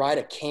got to ride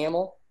a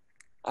camel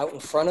out in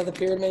front of the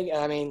pyramid.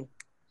 I mean,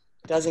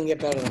 it doesn't get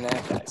better than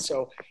that, guys.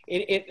 So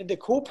the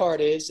cool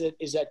part is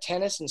that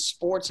tennis and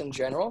sports in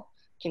general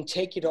can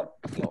take you to,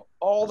 you know,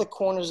 all the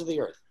corners of the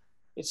earth.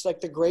 It's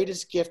like the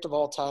greatest gift of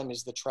all time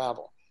is the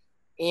travel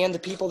and the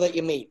people that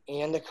you meet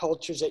and the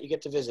cultures that you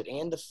get to visit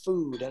and the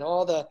food and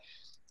all the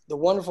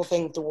wonderful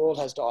thing that the world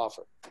has to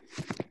offer.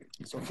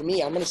 So for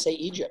me, I'm going to say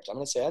Egypt. I'm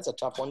going to say that's a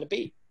tough one to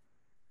beat.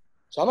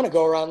 So I'm going to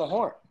go around the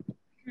horn.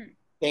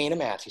 Dana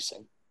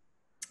Mathewson.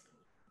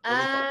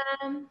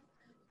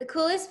 The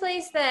coolest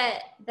place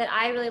that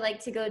I really like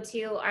to go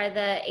to are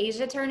the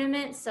Asia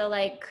tournaments. So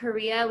like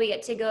Korea, we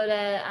get to go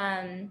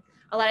to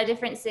a lot of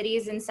different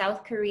cities in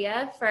South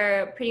Korea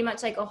for pretty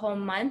much like a whole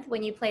month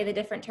when you play the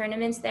different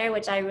tournaments there,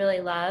 which I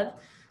really love.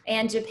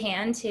 And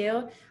Japan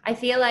too. I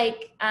feel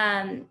like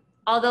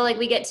although like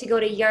we get to go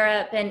to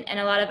Europe and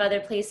a lot of other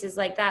places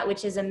like that,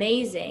 which is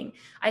amazing,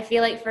 I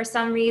feel like for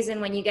some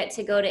reason when you get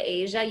to go to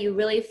Asia, you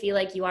really feel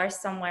like you are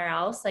somewhere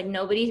else. Like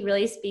nobody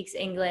really speaks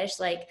English.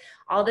 Like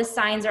all the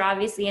signs are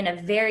obviously in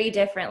a very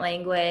different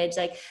language.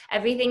 Like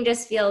everything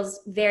just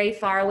feels very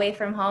far away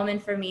from home. And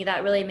for me,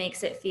 that really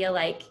makes it feel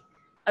like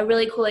a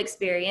really cool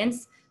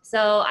experience.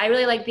 So I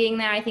really like being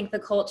there. I think the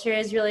culture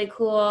is really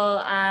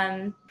cool.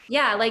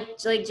 Yeah, like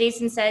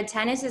Jason said,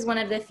 tennis is one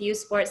of the few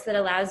sports that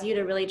allows you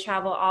to really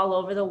travel all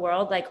over the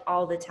world, like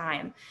all the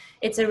time.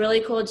 It's a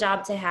really cool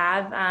job to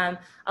have.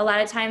 A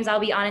lot of times I'll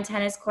be on a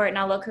tennis court and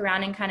I'll look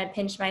around and kind of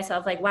pinch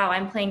myself like, wow,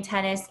 I'm playing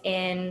tennis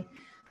in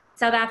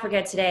South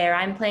Africa today, or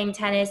I'm playing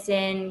tennis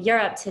in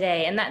Europe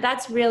today. And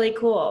that's really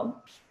cool.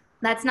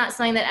 That's not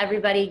something that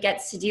everybody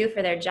gets to do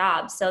for their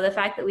job. So the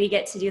fact that we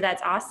get to do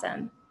that's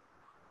awesome.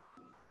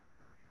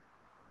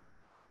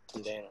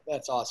 Dana.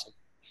 That's awesome.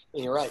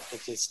 And you're right.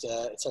 It's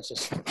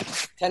just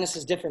tennis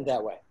is different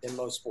that way than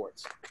most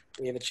sports.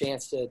 We have a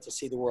chance to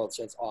see the world,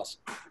 so it's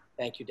awesome.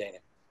 Thank you, Dana.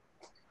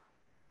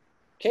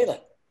 Kaitlyn,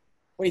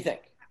 what do you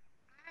think?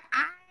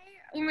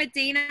 I'm with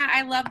Dana.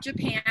 I love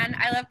Japan.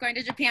 I love going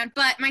to Japan.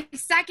 But my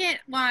second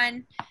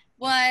one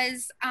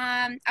was,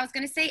 I was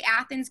going to say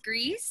Athens,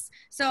 Greece.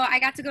 So I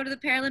got to go to the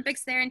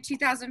Paralympics there in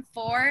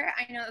 2004.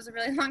 I know it was a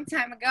really long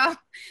time ago.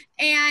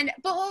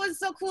 But what was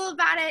so cool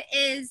about it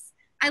is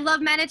I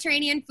love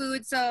Mediterranean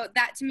food, so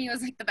that to me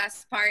was like the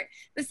best part.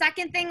 The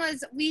second thing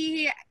was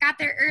we got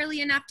there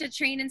early enough to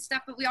train and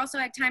stuff, but we also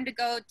had time to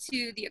go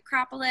to the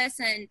Acropolis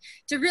and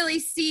to really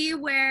see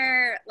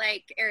where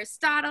like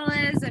Aristotle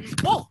is and,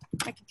 whoa,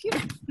 my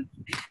computer.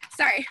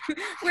 Sorry,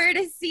 where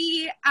to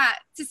see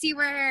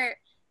where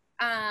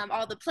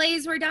all the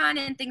plays were done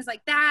and things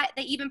like that.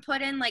 They even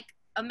put in like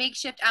a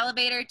makeshift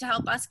elevator to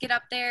help us get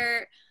up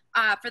there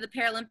for the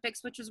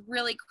Paralympics, which was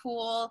really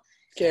cool.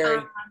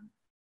 Scary.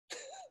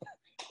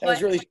 That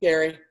was really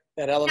scary,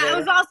 that elevator. Yeah, it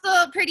was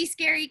also pretty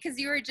scary because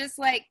you were just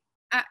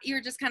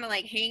kind of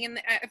like hanging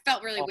there. It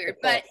felt really weird,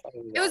 but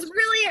it was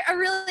really a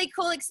really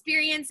cool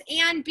experience.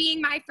 And being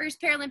my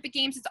first Paralympic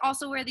Games, it's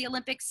also where the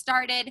Olympics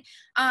started.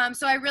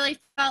 So I really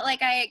felt like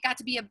I got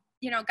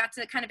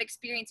to kind of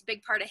experience a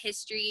big part of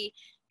history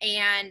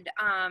and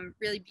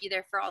really be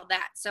there for all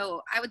that.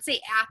 So I would say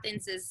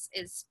Athens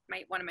is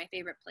one of my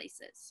favorite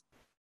places.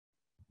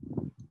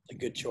 A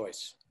good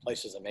choice. The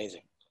place is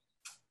amazing.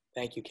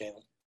 Thank you,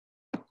 Kaitlyn.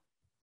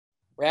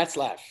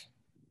 Ratzlaff,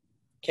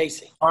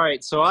 Casey. All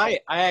right, so I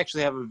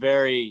actually have a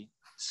very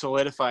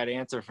solidified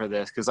answer for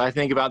this because I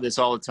think about this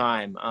all the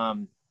time.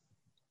 And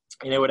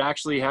it would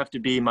actually have to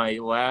be my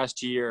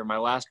last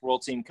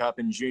World Team Cup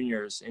in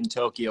juniors in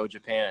Tokyo,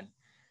 Japan.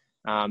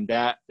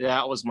 That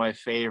was my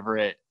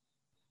favorite,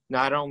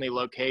 not only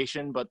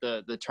location, but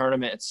the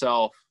tournament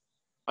itself.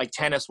 Like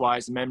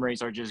tennis-wise, the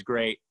memories are just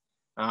great.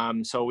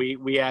 So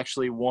we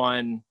actually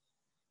won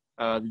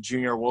the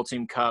Junior World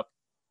Team Cup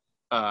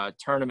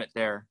tournament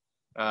there.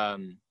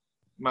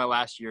 My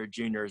last year of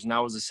juniors, and that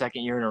was the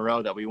second year in a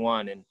row that we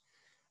won.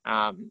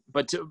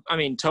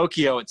 And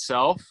Tokyo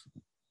itself,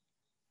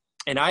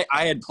 and I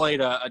had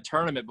played a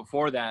tournament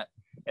before that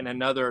in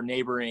another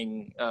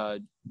neighboring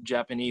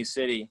Japanese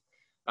city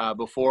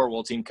before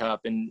World Team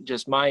Cup, and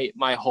just my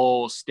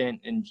whole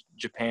stint in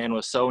Japan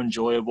was so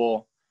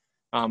enjoyable.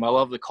 I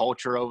love the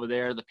culture over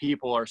there. The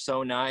people are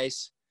so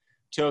nice.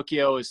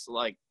 Tokyo is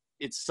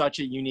it's such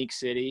a unique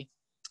city,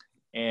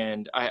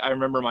 and I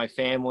remember my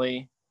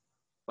family.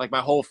 Like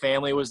my whole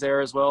family was there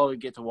as well to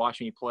get to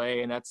watch me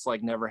play, and that's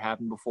like never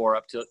happened before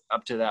up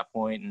to that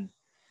point. And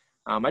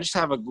I just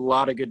have a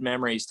lot of good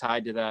memories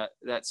tied to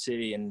that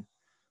city. And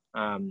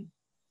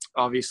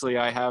obviously,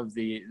 I have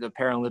the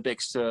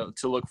Paralympics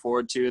to look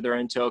forward to. They're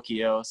in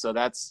Tokyo, so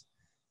that's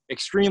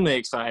extremely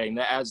exciting.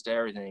 That adds to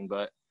everything.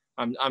 But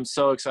I'm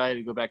so excited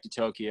to go back to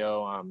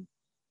Tokyo.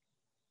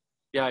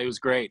 Yeah, it was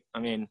great. I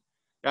mean,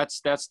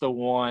 that's the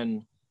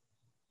one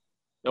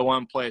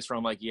place where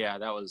I'm like, yeah,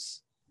 that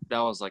was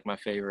like my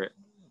favorite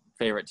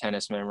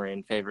tennis memory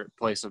and favorite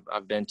place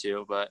I've been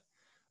to. But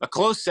a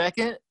close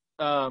second,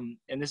 and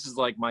this is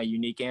like my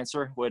unique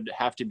answer, would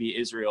have to be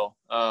Israel,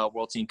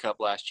 World Team Cup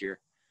last year.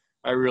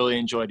 I really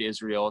enjoyed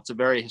Israel. It's a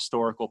very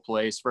historical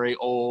place, very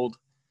old,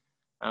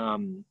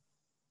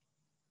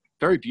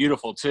 very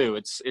beautiful too.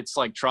 It's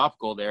like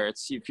tropical there.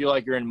 You feel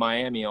like you're in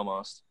Miami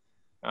almost.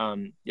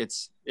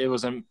 It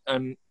was an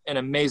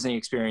amazing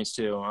experience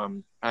too.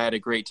 I had a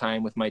great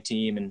time with my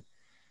team and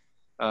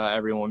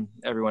everyone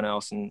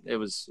else, and it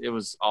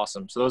was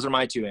awesome. So those are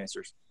my two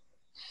answers.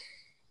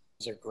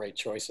 Those are great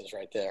choices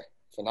right there.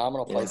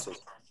 Phenomenal places.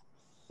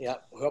 Yeah,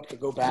 we hope to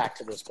go back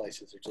to those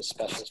places. They're just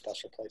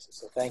special places.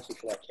 So thank you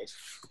for that, Case.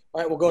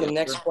 All right, we'll go to the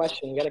next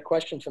question. We got a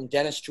question from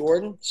Dennis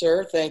Jordan.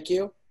 Sir, thank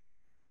you.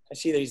 I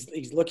see that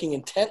he's looking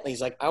intently.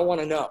 He's like, I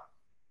want to know.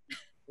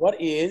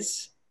 What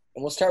is,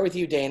 and we'll start with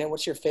you, Dana,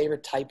 what's your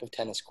favorite type of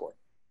tennis court?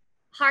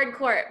 Hard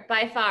court,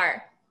 by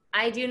far.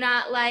 I do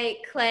not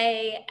like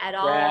clay at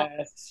all.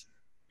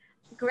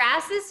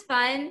 Grass is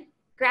fun.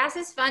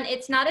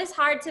 It's not as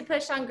hard to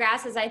push on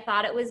grass as I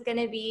thought it was going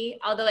to be,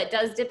 although it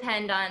does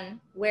depend on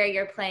where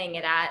you're playing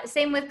it at.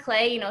 Same with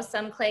clay.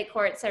 Some clay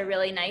courts are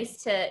really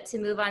nice to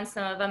move on.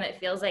 Some of them, it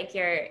feels like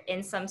you're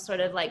in some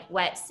sort of like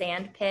wet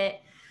sand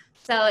pit.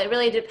 So it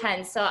really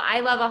depends. So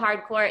I love a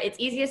hard court. It's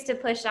easiest to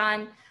push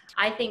on.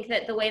 I think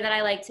that the way that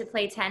I like to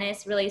play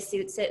tennis really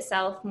suits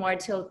itself more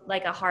to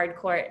like a hard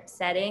court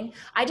setting.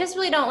 I just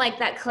really don't like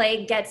that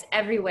clay gets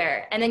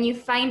everywhere. And then you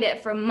find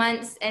it for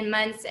months and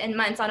months and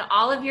months on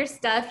all of your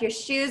stuff. Your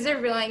shoes are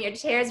ruined, your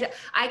chairs.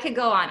 I could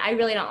go on. I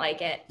really don't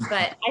like it.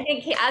 But I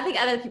think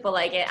other people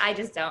like it. I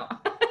just don't.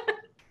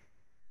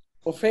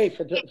 Well, Faith,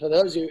 for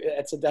those of you,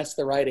 that's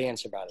the right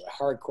answer, by the way.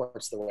 Hard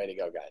court's the way to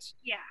go, guys.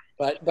 Yeah.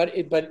 But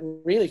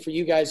really, for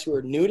you guys who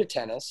are new to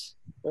tennis,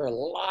 there are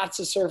lots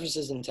of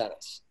surfaces in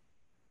tennis.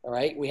 All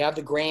right, we have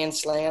the Grand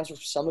Slams,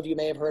 which some of you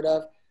may have heard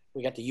of.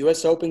 We got the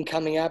U.S. Open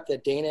coming up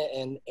that Dana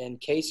and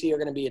Casey are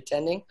going to be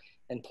attending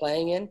and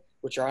playing in,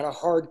 which are on a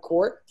hard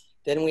court.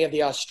 Then we have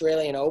the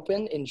Australian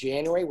Open in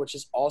January, which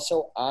is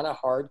also on a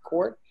hard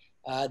court.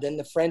 Then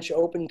the French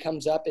Open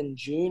comes up in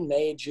June,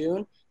 May,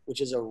 June,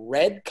 which is a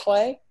red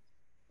clay,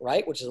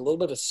 right, which is a little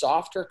bit of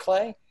softer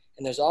clay.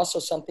 And there's also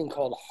something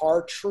called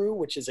Hartford,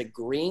 which is a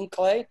green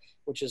clay,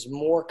 which is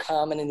more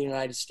common in the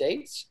United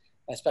States,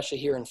 especially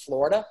here in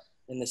Florida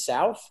in the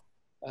South.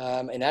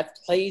 And that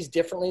plays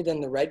differently than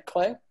the red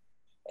clay.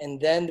 And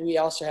then we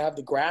also have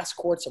the grass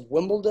courts of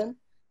Wimbledon,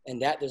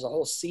 and that there's a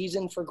whole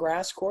season for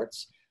grass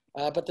courts.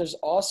 But there's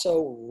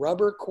also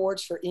rubber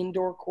courts for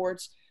indoor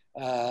courts.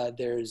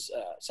 There's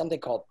something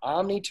called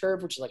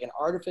OmniTurf, which is like an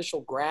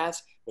artificial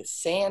grass with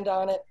sand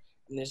on it.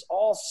 And there's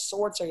all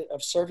sorts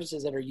of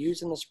surfaces that are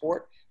used in the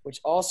sport, which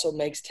also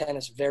makes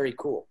tennis very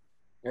cool,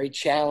 very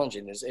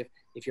challenging.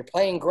 If you're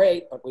playing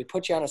great, but we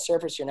put you on a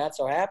surface you're not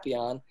so happy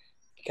on,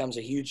 it becomes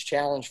a huge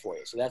challenge for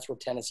you. So that's where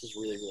tennis is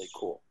really, really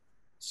cool.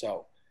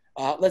 So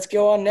let's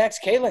go on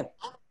next. Kaitlyn,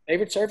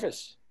 favorite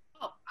surface?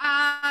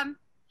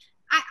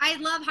 I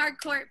love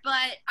hard court,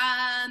 but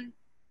I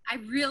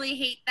really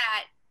hate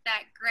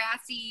that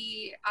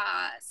grassy,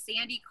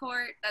 sandy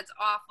court. That's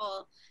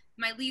awful.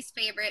 My least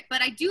favorite,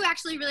 but I do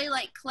actually really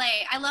like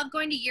clay. I love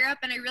going to Europe,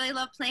 and I really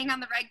love playing on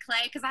the red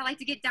clay because I like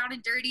to get down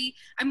and dirty.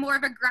 I'm more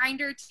of a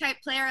grinder type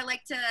player. I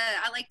like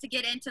to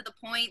get into the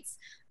points,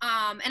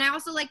 and I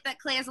also like that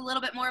clay is a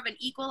little bit more of an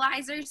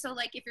equalizer. So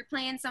like if you're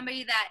playing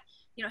somebody that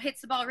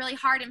hits the ball really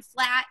hard and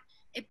flat,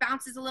 it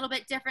bounces a little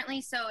bit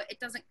differently, so it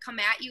doesn't come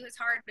at you as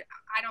hard,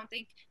 I don't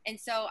think. And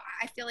so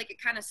I feel like it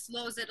kind of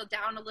slows it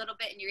down a little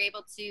bit, and you're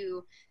able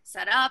to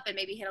set up and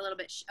maybe hit a little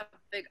bit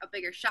a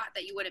bigger shot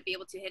that you wouldn't be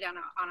able to hit on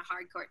a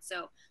hard court.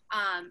 So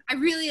I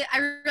really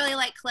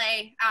like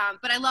clay,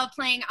 but I love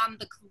playing on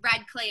the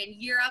red clay in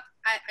Europe.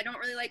 I don't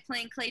really like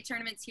playing clay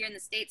tournaments here in the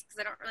States because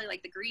I don't really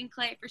like the green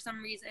clay for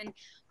some reason.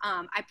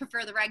 I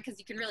prefer the red because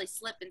you can really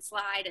slip and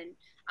slide,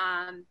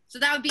 and so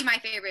that would be my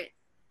favorite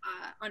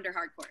under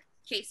hard court.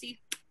 Casey?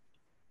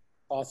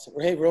 Awesome.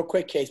 Hey, real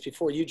quick, Case,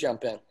 before you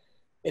jump in,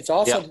 it's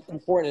also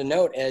important to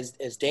note, as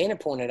Dana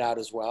pointed out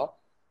as well,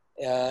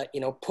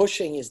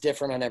 pushing is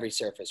different on every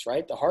surface,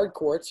 right? The hard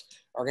courts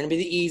are going to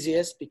be the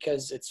easiest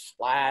because it's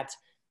flat,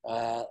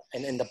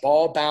 and the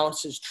ball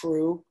bounce is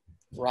true,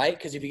 right?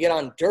 Because if you get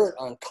on dirt,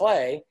 on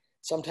clay,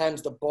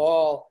 sometimes the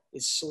ball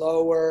is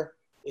slower.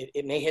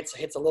 It may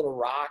hits a little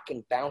rock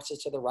and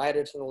bounces to the right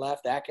or to the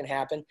left. That can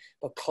happen.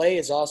 But clay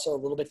is also a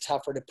little bit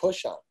tougher to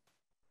push on.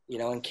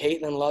 And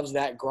Kaitlyn loves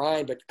that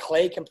grind, but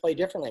clay can play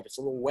differently. If it's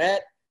a little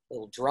wet, a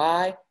little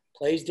dry,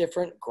 plays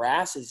different.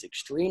 Grass is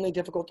extremely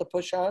difficult to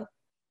push on,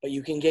 but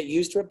you can get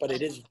used to it, but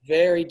it is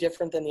very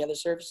different than the other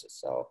surfaces.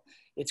 So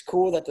it's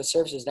cool that the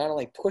surfaces not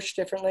only push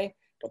differently,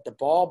 but the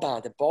ball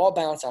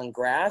bounce on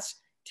grass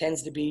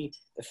tends to be,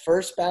 the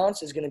first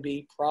bounce is going to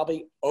be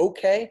probably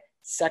okay.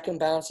 Second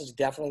bounce is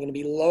definitely going to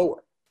be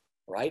lower,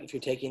 right? If you're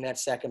taking that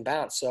second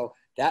bounce. So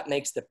that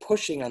makes the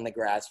pushing on the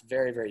grass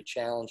very, very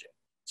challenging.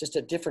 Just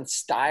a different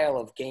style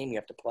of game you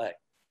have to play.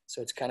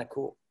 So it's kind of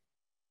cool.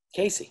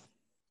 Casey,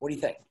 what do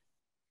you think?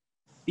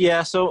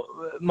 Yeah, so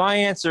my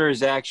answer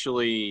is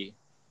actually,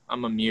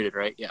 I'm unmuted,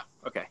 right? Yeah,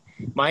 okay.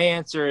 My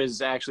answer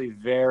is actually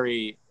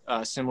very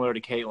similar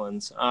to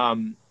Kaitlyn's.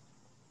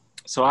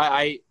 So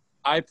I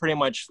pretty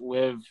much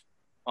live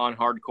on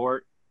hard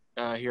court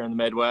here in the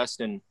Midwest,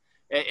 and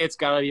it's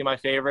got to be my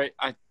favorite.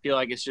 I feel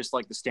like it's just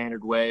like the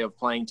standard way of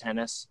playing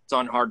tennis. It's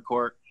on hard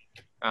court.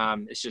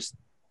 It's just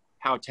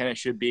how tennis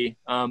should be.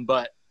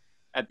 But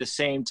at the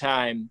same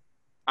time,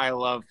 I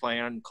love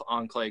playing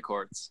on clay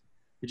courts.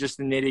 Just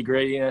the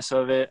nitty-grittiness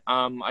of it.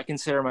 I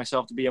consider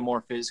myself to be a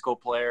more physical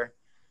player.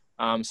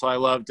 So I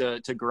love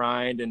to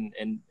grind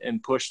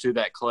and push through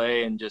that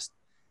clay and just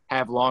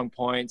have long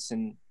points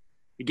and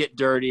get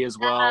dirty as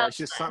well. It's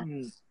just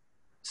something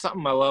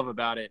I love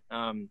about it.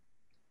 And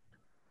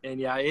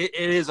yeah, it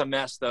is a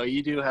mess though.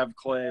 You do have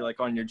clay like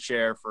on your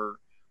chair for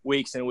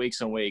weeks and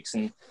weeks and weeks.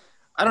 And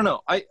I don't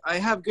know. I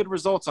have good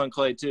results on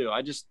clay too.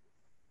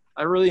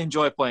 I really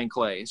enjoy playing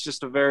clay. It's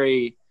just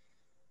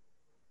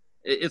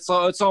it's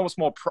almost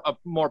a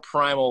more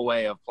primal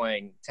way of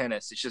playing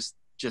tennis. It's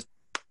just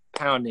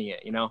pounding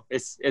it,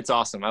 It's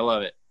awesome. I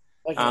love it.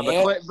 But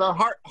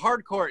the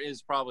hard court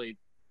is probably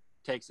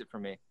takes it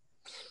from me.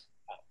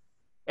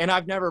 And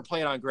I've never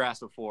played on grass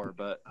before,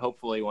 but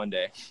hopefully one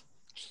day.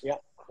 Yeah,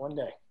 one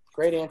day.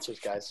 Great answers,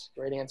 guys.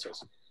 Great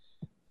answers.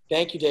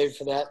 Thank you, David,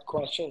 for that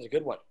question. It's a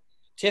good one.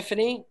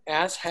 Tiffany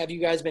asks, have you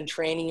guys been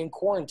training in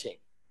quarantine?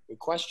 Good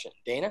question.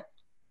 Dana?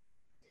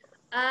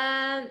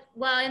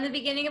 Well, in the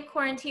beginning of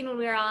quarantine, when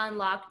we were all in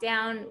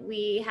lockdown,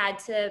 we had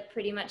to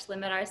pretty much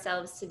limit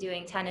ourselves to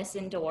doing tennis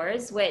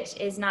indoors, which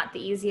is not the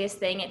easiest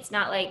thing. It's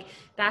not like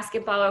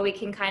basketball where we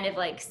can kind of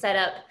like set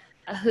up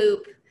a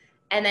hoop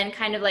and then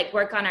kind of like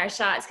work on our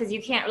shots, because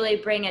you can't really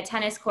bring a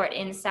tennis court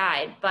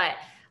inside. But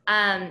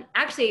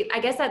actually,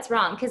 I guess that's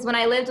wrong, because when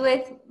I lived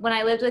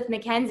with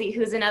Mackenzie,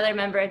 who's another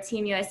member of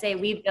Team USA,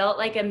 we built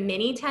like a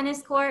mini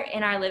tennis court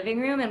in our living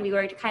room, and we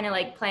were kind of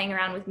like playing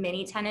around with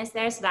mini tennis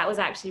there. So that was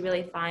actually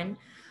really fun.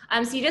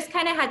 So you just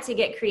kind of had to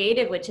get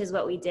creative, which is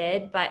what we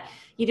did. But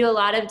you do a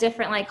lot of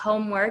different like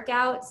home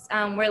workouts.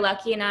 We're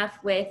lucky enough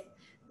with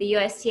the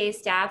USTA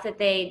staff that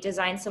they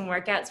designed some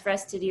workouts for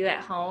us to do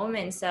at home.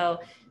 And so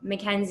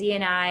Mackenzie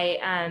and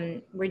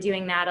I were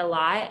doing that a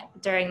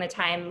lot during the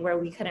time where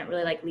we couldn't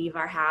really like leave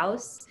our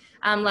house.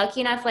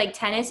 Lucky enough, like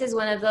tennis is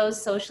one of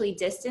those socially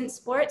distant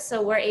sports.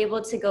 So we're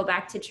able to go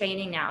back to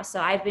training now. So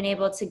I've been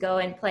able to go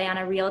and play on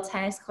a real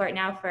tennis court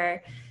now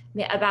for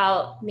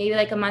about maybe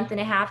like a month and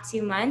a half,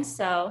 2 months.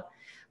 So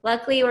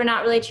luckily we're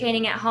not really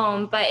training at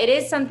home, but it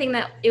is something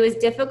that it was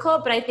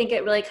difficult, but I think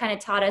it really kind of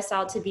taught us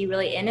all to be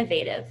really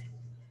innovative.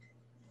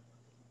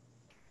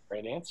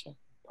 Great answer.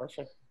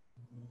 Perfect.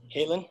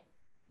 Kaitlyn?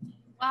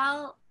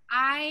 Well,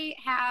 I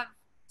have,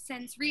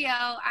 since Rio,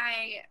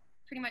 I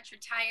pretty much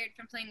retired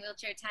from playing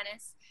wheelchair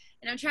tennis,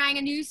 and I'm trying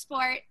a new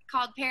sport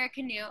called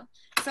paracanoe.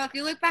 So if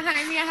you look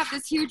behind me, I have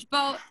this huge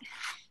boat,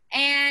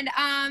 and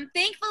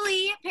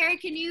thankfully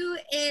paracanoe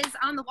is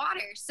on the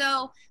water.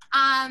 So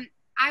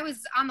I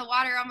was on the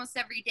water almost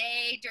every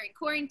day during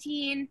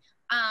quarantine.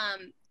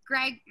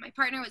 Greg, my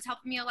partner, was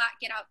helping me a lot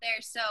get out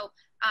there. So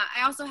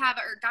I also have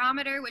an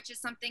ergometer, which is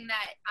something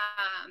that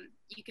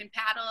you can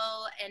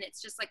paddle, and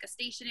it's just like a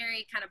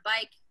stationary kind of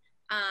bike.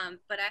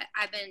 But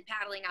I've been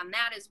paddling on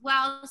that as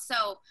well.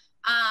 So,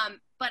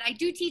 but I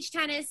do teach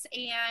tennis,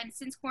 and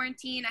since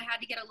quarantine, I had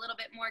to get a little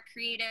bit more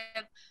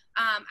creative.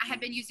 I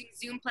had been using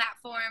Zoom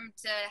platform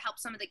to help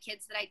some of the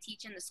kids that I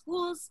teach in the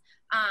schools,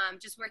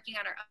 just working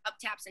on our up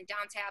taps and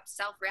down taps,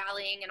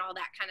 self-rallying and all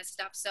that kind of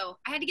stuff. So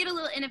I had to get a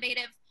little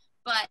innovative.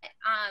 But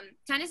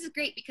tennis is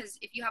great because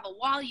if you have a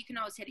wall, you can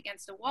always hit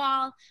against a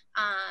wall.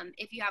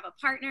 If you have a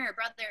partner, a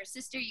brother, or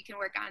sister, you can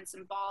work on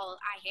some ball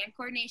eye-hand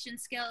coordination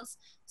skills.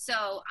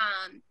 So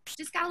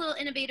just got a little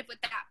innovative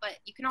with that, but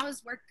you can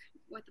always work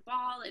with the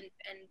ball and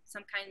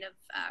some kind of,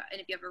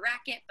 and if you have a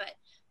racket, but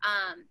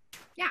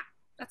yeah,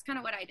 that's kind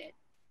of what I did.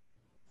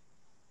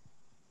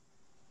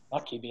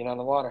 Lucky being on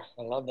the water.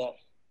 I love that.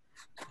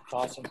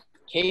 Awesome.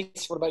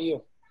 Case, what about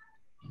you?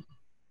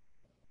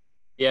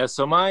 Yeah,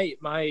 so my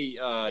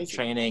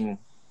training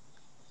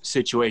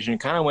situation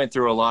kind of went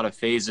through a lot of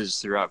phases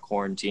throughout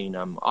quarantine.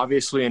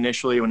 Obviously,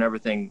 initially when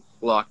everything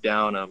locked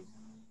down, I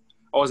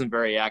wasn't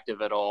very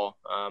active at all.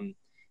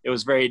 It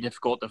was very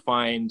difficult to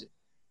find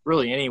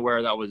really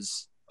anywhere that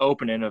was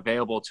open and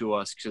available to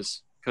us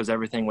just because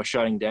everything was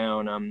shutting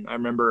down. I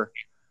remember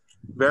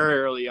very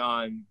early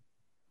on,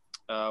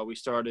 we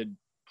started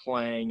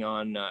playing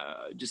on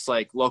just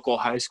like local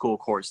high school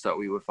courts that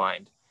we would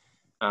find.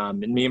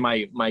 And me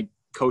and my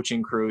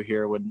coaching crew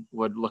here would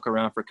look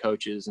around for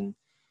coaches,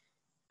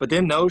 but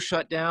then those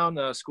shut down,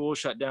 the school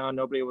shut down,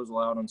 nobody was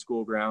allowed on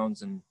school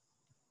grounds, and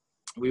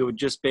we would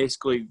just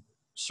basically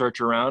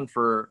search around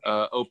for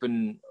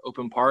open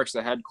parks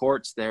that had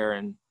courts there,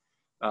 and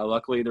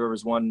luckily there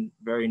was one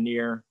very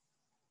near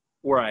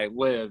where I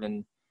live,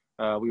 and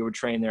we would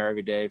train there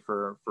every day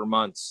for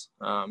months.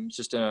 It's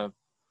just in a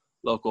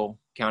local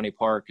county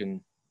park,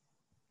 and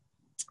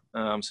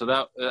so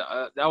that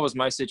was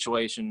my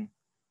situation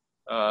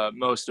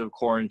most of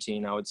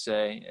quarantine, I would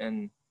say.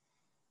 And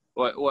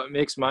what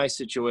makes my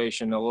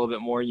situation a little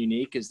bit more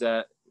unique is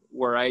that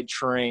where I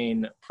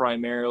train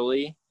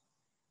primarily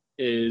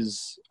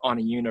is on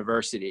a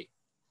university,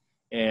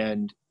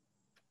 and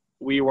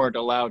we weren't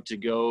allowed to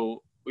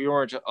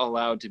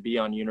be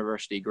on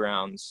university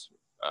grounds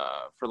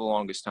for the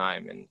longest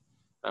time, and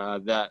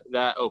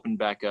that opened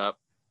back up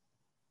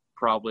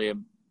probably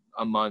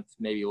a month,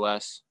 maybe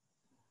less,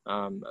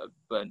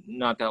 but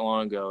not that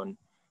long ago. And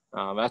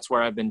that's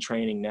where I've been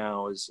training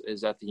now is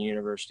at the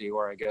university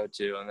where I go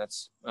to, and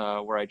that's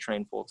where I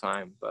train full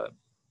time. But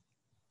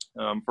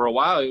for a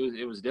while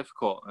it was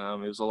difficult.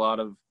 It was a lot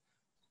of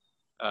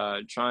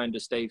trying to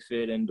stay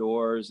fit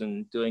indoors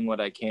and doing what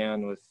I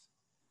can with,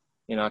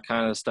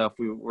 kind of the stuff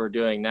we're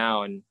doing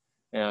now, and,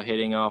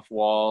 hitting off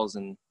walls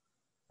and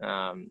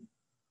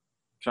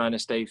trying to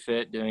stay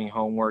fit, doing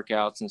home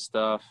workouts and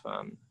stuff,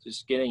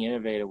 just getting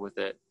innovative with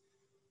it.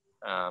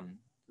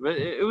 But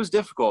it was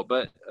difficult,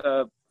 but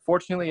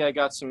fortunately, I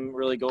got some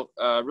really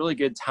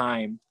good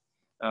time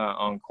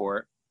on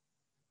court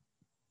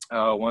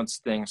once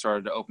things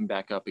started to open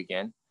back up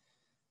again,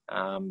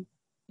 and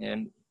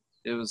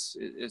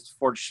it's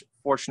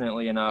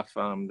fortunately enough,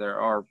 there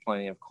are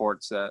plenty of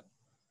courts that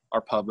are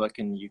public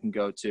and you can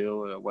go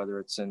to, whether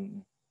it's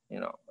in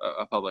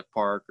a public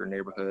park or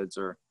neighborhoods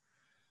or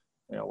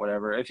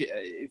whatever.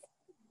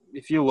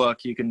 If you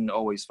look, you can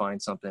always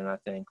find something, I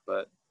think,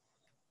 but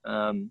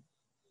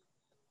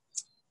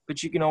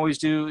you can always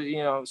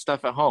do,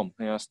 stuff at home,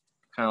 kind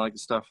of like the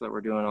stuff that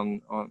we're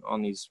doing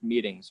on these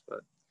meetings. But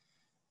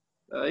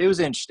it was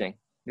interesting.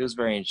 It was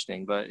very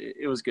interesting, but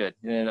it was good.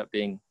 It ended up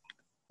being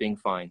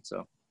fine.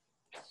 So.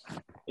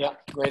 Yeah,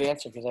 great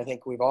answer, because I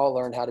think we've all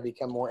learned how to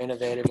become more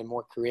innovative and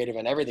more creative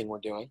in everything we're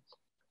doing.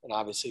 And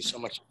obviously so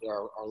much of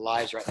our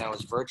lives right now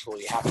is virtual.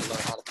 You have to learn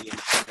how to be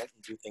independent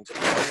and do things at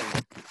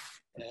home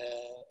and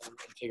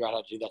figure out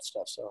how to do that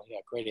stuff. So yeah,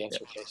 great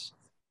answer, Case.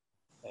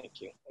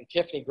 Thank you. And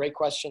Tiffany, great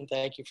question.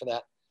 Thank you for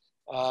that.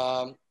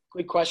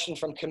 Good question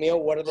from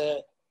Camille. What are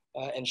the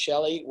And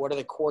Shelley, what are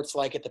the courts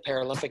like at the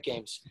Paralympic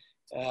Games?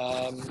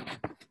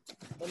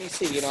 Let me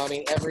see.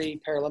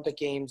 Every Paralympic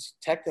Games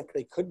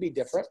technically could be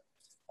different,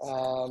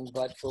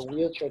 but for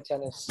wheelchair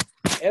tennis,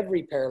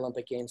 every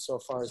Paralympic game so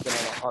far has been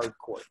on a hard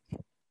court,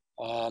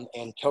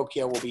 and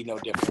Tokyo will be no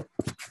different.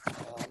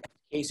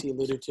 Casey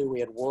alluded to, we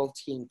had World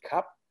Team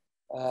Cup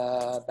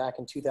back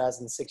in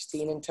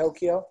 2016 in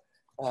Tokyo,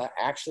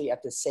 actually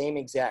at the same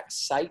exact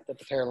site that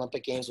the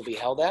Paralympic Games will be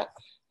held at.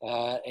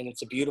 And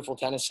it's a beautiful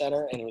tennis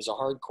center, and it was a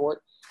hard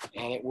court,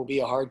 and it will be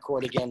a hard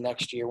court again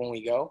next year when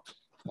we go.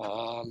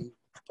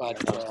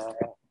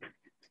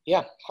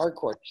 Yeah, hard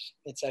courts.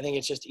 I think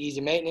it's just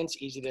easy maintenance,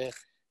 easy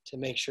to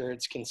make sure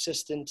it's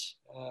consistent,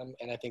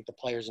 and I think the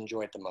players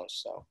enjoy it the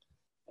most. So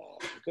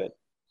good.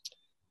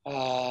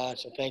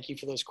 So thank you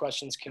for those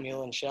questions,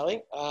 Camille and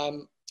Shelley.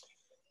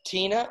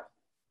 Tina,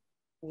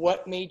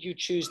 what made you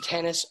choose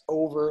tennis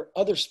over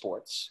other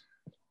sports?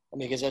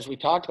 Because as we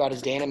talked about,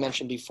 as Dana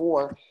mentioned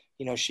before,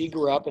 she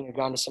grew up and had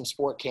gone to some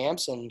sport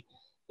camps, and,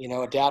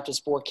 adaptive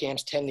sport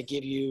camps tend to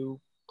give you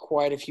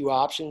quite a few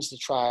options to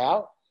try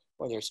out,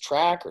 whether it's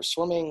track or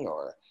swimming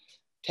or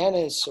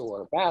tennis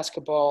or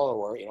basketball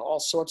or, all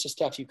sorts of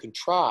stuff you can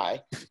try.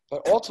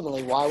 But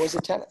ultimately, why was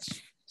it tennis?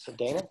 So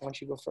Dana, why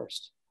don't you go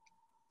first?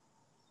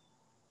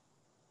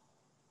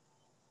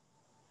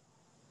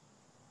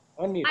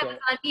 Unmute. I was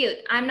on mute.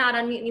 I'm not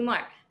on mute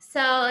anymore. So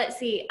let's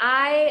see.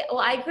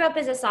 I grew up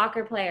as a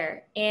soccer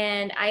player,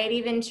 and I had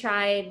even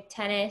tried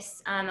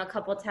tennis a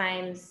couple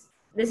times.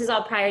 This is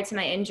all prior to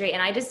my injury,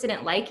 and I just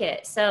didn't like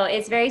it. So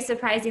it's very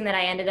surprising that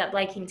I ended up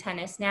liking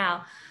tennis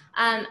now.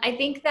 I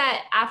think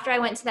that after I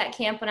went to that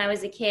camp when I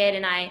was a kid,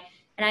 and I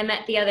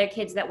met the other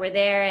kids that were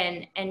there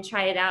and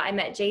tried it out. I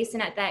met Jason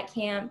at that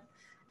camp.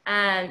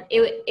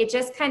 It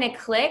just kind of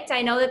clicked.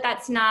 I know that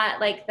that's not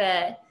like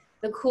the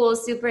cool,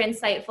 super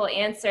insightful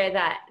answer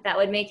that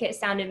would make it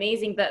sound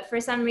amazing. But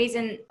for some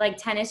reason, like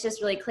tennis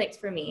just really clicked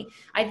for me.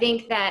 I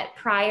think that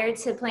prior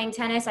to playing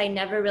tennis, I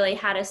never really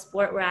had a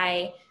sport where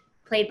I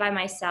played by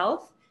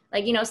myself.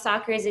 Like,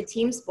 soccer is a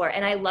team sport,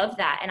 and I love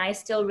that. And I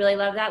still really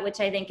love that, which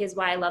I think is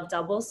why I love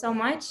doubles so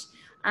much.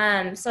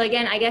 So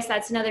again, I guess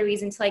that's another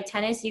reason to like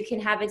tennis. You can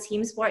have a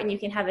team sport and you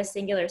can have a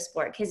singular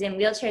sport, because in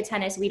wheelchair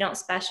tennis, we don't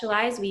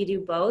specialize. We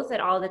do both at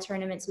all the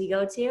tournaments we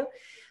go to.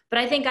 But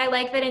I think I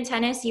like that in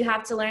tennis, you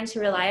have to learn to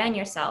rely on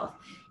yourself.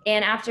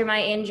 And after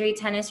my injury,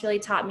 tennis really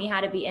taught me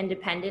how to be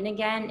independent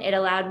again. It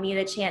allowed me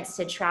the chance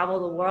to travel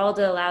the world.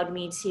 It allowed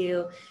me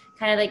to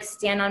kind of like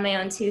stand on my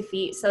own 2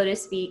 feet, so to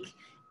speak,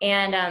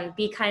 and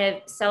be kind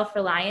of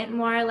self-reliant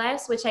more or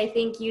less, which I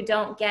think you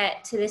don't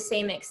get to the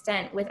same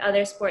extent with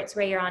other sports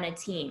where you're on a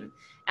team.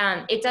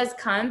 It does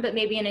come, but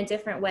maybe in a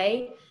different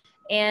way.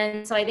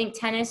 And so I think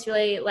tennis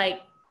really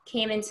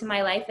came into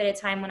my life at a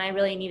time when I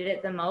really needed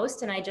it the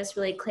most, and I just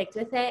really clicked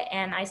with it,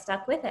 and I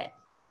stuck with it.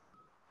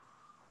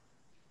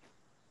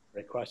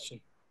 Great question.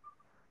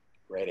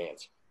 Great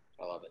answer.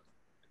 I love it.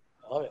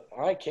 All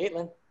right,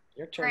 Kaitlyn,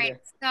 your turn. Right.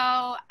 So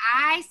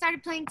I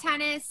started playing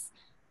tennis.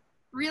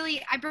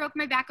 Really, I broke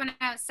my back when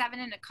I was 7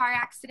 in a car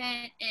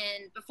accident,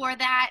 and before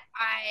that,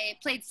 I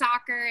played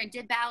soccer and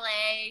did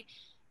ballet.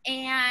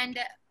 And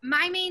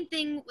my main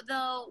thing,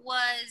 though,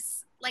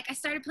 was I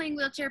started playing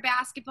wheelchair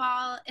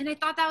basketball, and I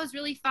thought that was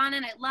really fun,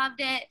 and I loved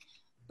it.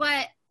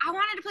 But I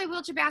wanted to play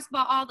wheelchair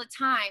basketball all the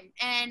time,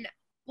 and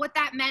what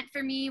that meant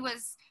for me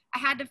was I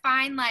had to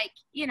find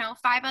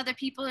 5 other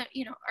people,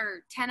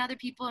 or 10 other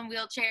people in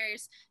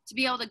wheelchairs to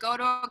be able to go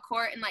to a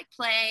court and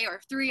play,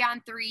 or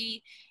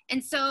 3-on-3.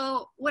 And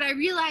so what I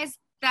realized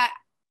that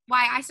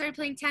why I started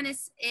playing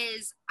tennis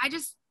is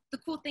the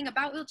cool thing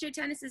about wheelchair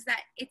tennis is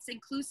that it's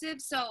inclusive.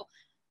 So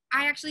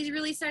I actually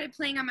really started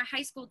playing on my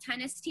high school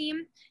tennis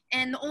team.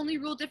 And the only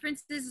rule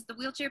difference is the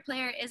wheelchair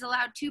player is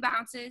allowed 2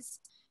 bounces.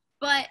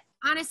 But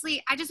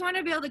honestly, I just wanted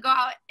to be able to go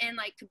out and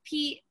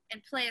compete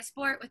and play a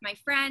sport with my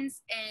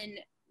friends. And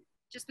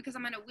just because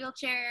I'm in a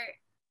wheelchair,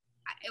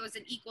 it was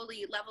an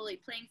equally levelly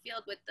playing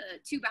field with the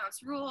 2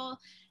 bounce rule.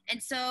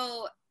 And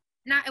so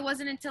it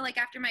wasn't until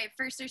after my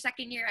first or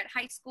second year at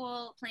high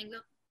school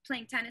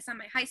playing tennis on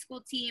my high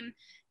school team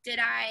did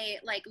I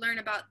learn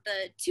about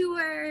the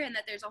tour, and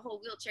that there's a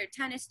whole wheelchair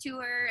tennis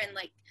tour. And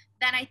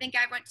then I think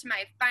I went to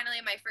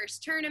finally my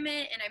first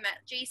tournament, and I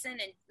met Jason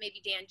and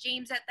maybe Dan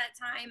James at that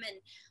time.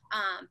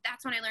 And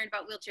that's when I learned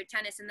about wheelchair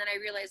tennis. And then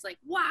I realized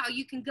wow,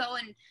 you can go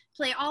and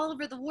play all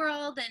over the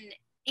world.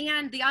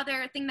 And the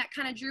other thing that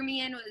kind of drew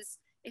me in was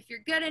if you're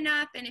good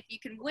enough and if you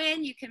can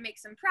win, you can make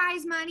some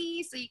prize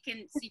money. So you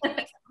can make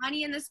some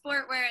money in the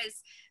sport.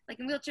 Whereas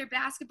in wheelchair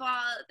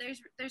basketball,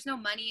 there's no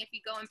money if you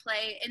go and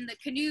play in the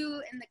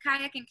canoe, in the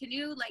kayak and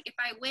canoe. If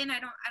I win, I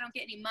don't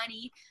get any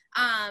money.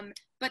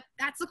 But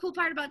that's the cool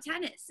part about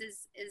tennis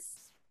is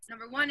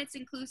number one, it's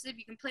inclusive.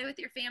 You can play with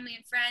your family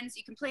and friends.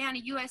 You can play on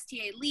a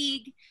USTA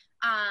league.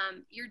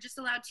 You're just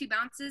allowed 2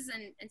 bounces.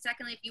 And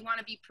secondly, if you want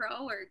to be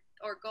pro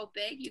or go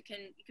big, you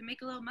can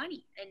make a little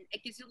money, and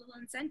it gives you a little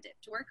incentive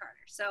to work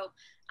harder. So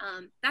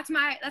that's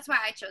why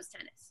I chose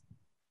tennis.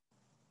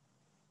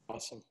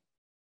 Awesome.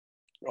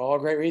 All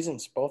great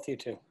reasons, both you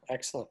two.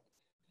 Excellent.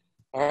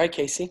 All right,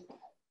 Casey,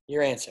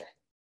 Your answer.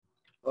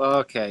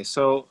 Okay,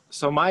 so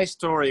my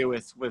story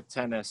with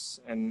tennis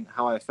and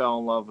how I fell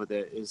in love with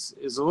it is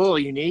a little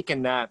unique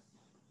in that,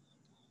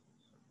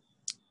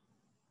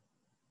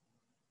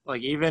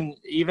 like, even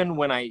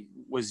when I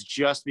was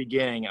just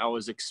beginning, I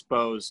was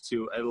exposed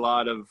to a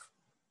lot of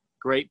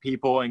great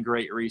people and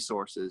great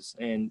resources,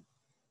 and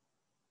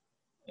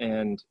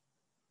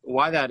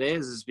why that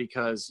is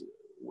because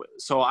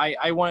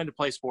I wanted to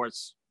play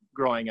sports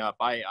growing up.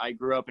 I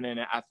grew up in an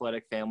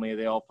athletic family.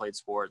 They all played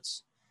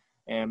sports.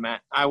 And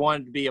I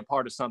wanted to be a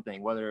part of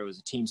something, whether it was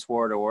a team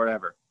sport or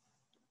whatever.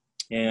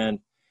 And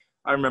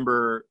I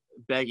remember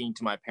begging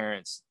to my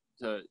parents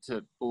to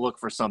look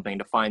for something,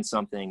 to find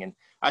something. And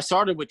I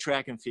started with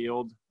track and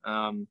field,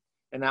 and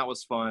that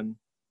was fun.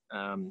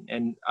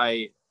 And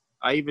I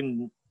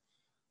even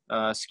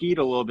skied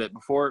a little bit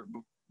before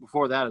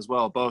that as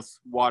well, both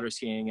water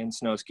skiing and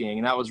snow skiing.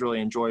 And that was really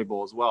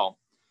enjoyable as well.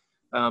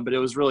 But it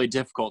was really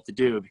difficult to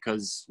do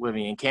because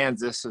living in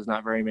Kansas, there's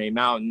not very many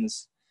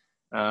mountains.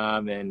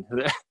 And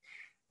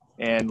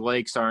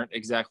lakes aren't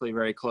exactly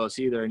very close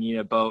either, and you need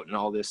a boat and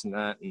all this and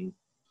that.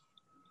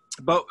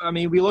 But I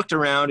mean, we looked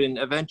around, and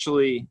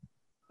eventually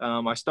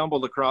I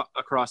stumbled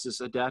across this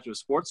adaptive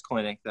sports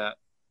clinic that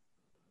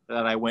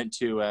I went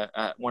to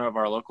at one of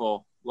our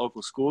local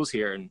schools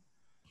here,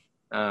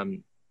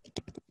 and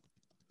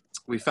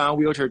we found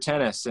wheelchair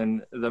tennis,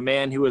 and the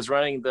man who was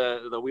running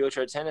the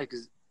wheelchair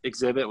tennis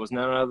exhibit was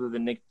none other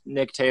than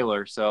Nick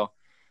Taylor. So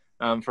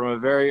from a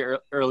very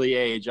early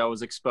age, I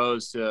was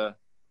exposed to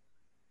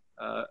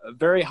a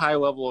very high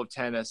level of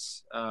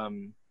tennis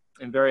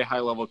and very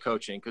high level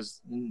coaching, because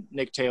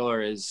Nick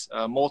Taylor is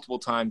a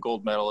multiple-time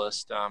gold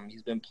medalist.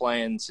 He's been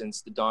playing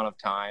since the dawn of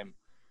time.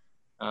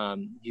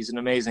 He's an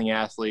amazing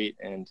athlete,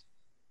 and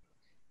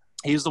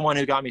he's the one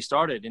who got me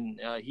started.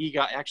 And he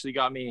actually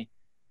got me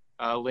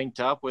linked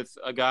up with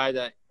a guy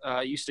that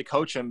used to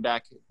coach him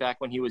back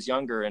when he was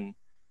younger. And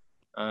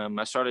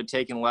I started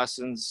taking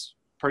lessons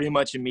pretty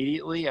much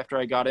immediately after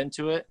I got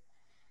into it.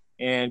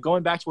 And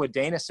going back to what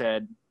Dana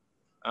said,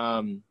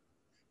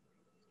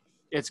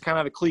 it's kind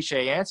of a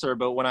cliche answer,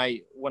 but when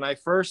I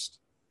first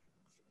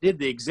did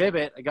the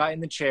exhibit, I got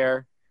in the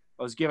chair,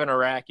 I was given a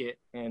racket,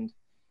 and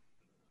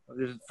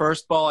the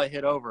first ball I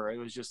hit over, it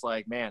was just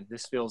like, man,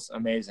 this feels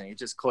amazing. It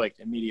just clicked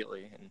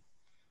immediately.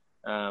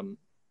 And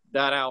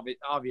that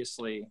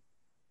obviously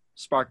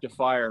sparked a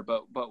fire,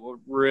 but what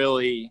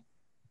really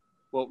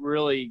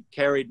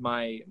carried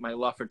my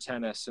love for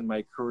tennis and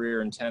my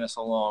career in tennis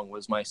along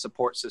was my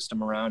support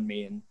system around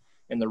me,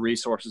 and the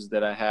resources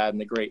that I had,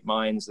 and the great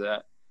minds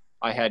that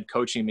I had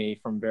coaching me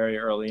from very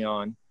early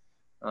on.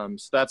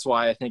 So that's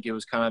why I think it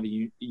was kind of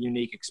a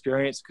unique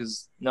experience,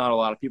 because not a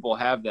lot of people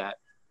have that.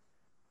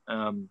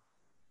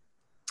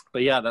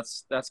 But yeah,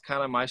 that's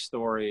kind of my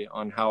story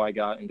on how I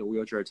got into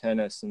wheelchair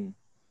tennis. And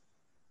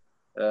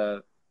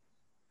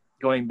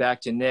going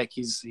back to Nick,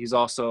 he's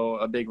also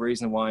a big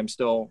reason why I'm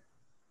still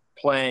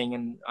playing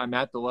and I'm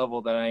at the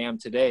level that I am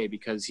today,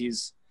 because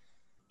he's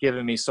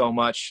given me so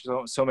much,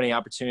 so many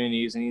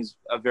opportunities, and he's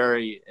a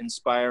very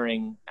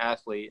inspiring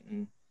athlete.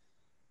 And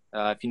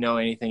if you know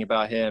anything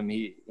about him,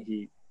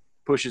 he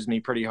pushes me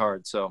pretty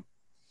hard. So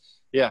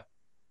yeah,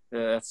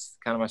 that's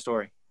kind of my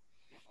story.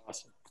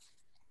 Awesome.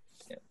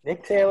 Yeah.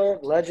 Nick Taylor,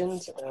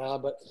 legend,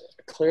 but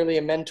clearly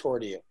a mentor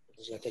to you,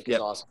 which I think is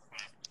awesome.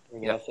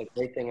 And I think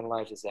the great thing in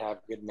life is to have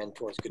good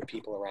mentors, good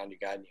people around you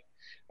guiding you.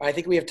 I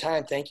think we have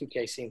time. Thank you,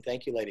 Casey, and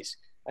thank you, ladies.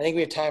 I think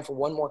we have time for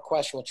one more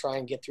question. We'll try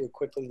and get through it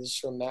quickly. This is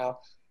from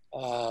Mal.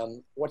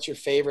 What's your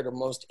favorite or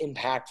most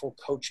impactful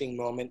coaching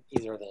moment,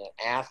 either as an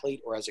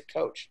athlete or as a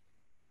coach?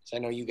 So I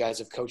know you guys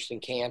have coached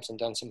in camps and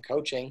done some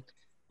coaching.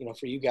 You know,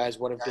 for you guys,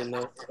 what have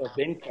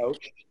been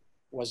coached?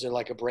 Was there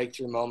like a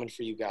breakthrough moment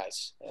for you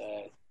guys?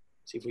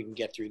 See if we can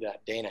get through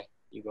that. Dana,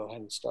 you go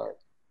ahead and start.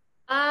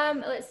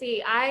 Let's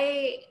see.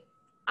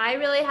 I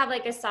really have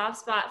like a soft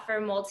spot for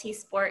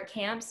multi-sport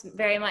camps,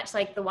 very much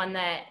like the one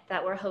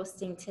that we're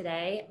hosting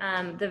today.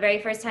 The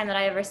very first time that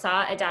I ever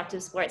saw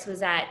adaptive sports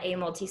was at a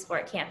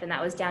multi-sport camp, and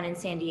that was down in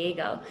San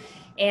Diego.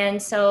 And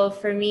so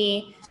for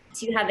me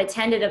to have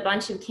attended a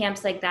bunch of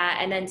camps like that,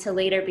 and then to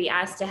later be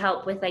asked to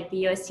help with like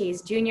the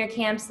USTA's junior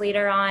camps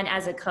later on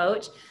as a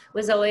coach,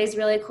 was always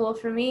really cool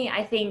for me.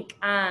 I think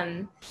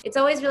it's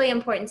always really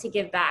important to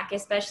give back,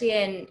 especially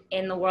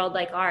in the world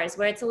like ours,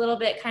 where it's a little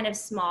bit kind of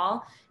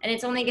small, and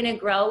it's only going to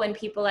grow when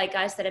people like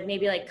us that have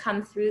maybe like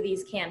come through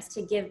these camps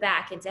to give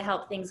back and to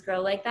help things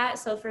grow like that.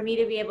 So for me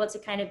to be able to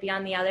kind of be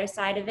on the other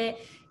side of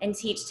it and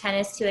teach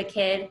tennis to a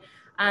kid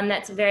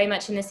that's very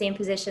much in the same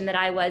position that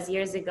I was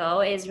years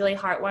ago is really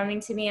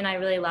heartwarming to me, and I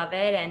really love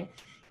it. And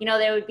you know,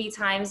 there would be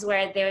times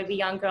where there would be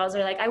young girls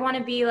who are like, I want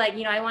to be like,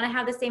 you know, I want to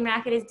have the same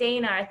racket as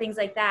Dana, or things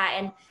like that.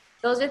 And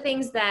those are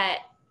things that,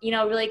 you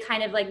know, really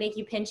kind of like make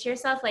you pinch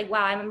yourself, like,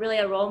 wow, I'm really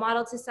a role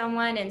model to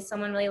someone, and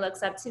someone really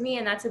looks up to me,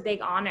 and that's a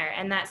big honor.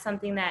 And that's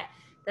something that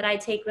I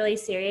take really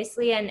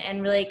seriously,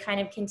 and really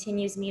kind of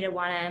continues me to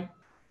want to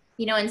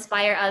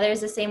inspire others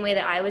the same way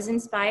that I was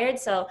inspired.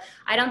 So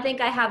I don't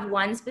think I have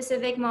one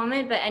specific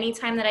moment, but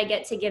anytime that I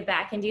get to give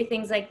back and do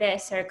things like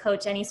this or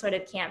coach any sort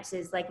of camps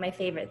is like my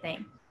favorite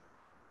thing.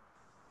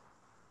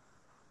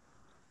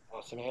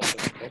 Awesome answer.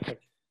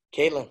 Perfect.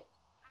 Kaitlyn.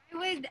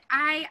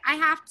 I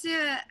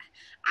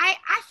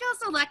feel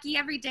so lucky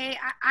every day.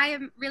 I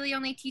am really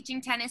only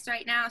teaching tennis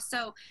right now.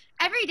 So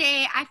every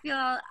day I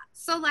feel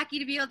so lucky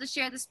to be able to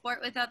share the sport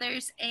with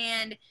others.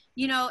 And,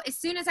 as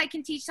soon as I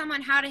can teach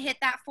someone how to hit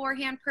that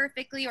forehand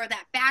perfectly or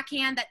that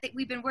backhand that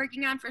we've been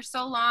working on for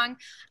so long,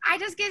 I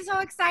just get so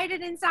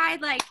excited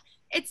inside. Like,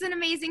 it's an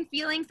amazing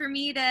feeling for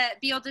me to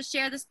be able to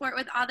share the sport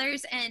with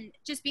others, and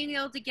just being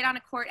able to get on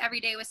a court every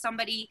day with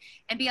somebody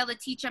and be able to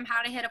teach them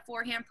how to hit a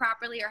forehand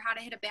properly or how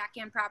to hit a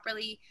backhand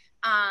properly.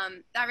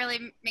 That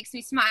really makes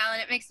me smile,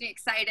 and it makes me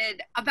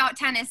excited about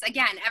tennis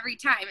again every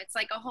time. It's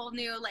like a whole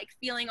new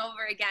feeling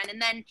over again. And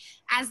then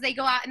as they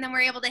go out and then we're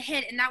able to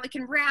hit and now we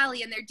can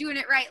rally and they're doing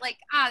it right,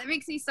 it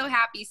makes me so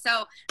happy.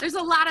 So there's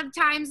a lot of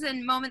times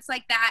and moments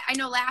like that. I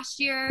know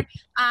last year,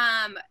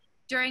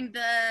 during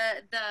the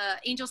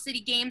Angel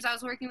City games, I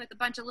was working with a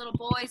bunch of little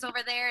boys over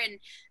there, and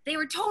they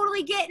were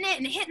totally getting it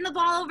and hitting the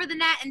ball over the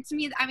net. And to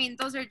me, I mean,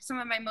 those are some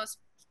of my most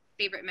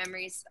favorite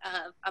memories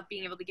of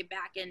being able to give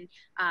back and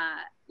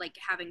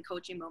having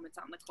coaching moments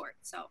on the court.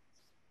 So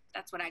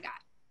that's what I got.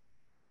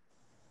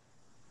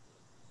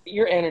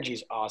 Your energy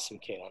is awesome,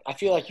 Kaitlyn. I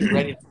feel like you're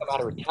ready to come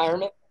out of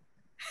retirement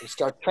and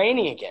start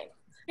training again.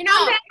 I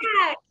know.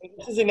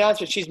 This is the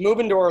announcement. She's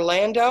moving to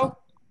Orlando,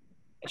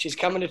 and she's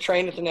coming to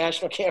train at the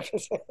national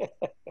campus.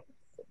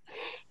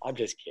 I'm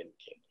just kidding,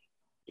 kid.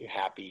 You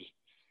happy?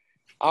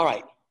 All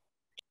right.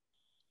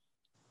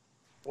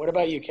 What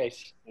about you,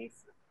 Case?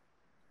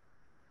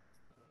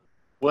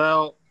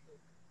 Well,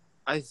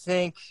 I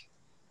think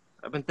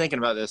I've been thinking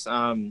about this.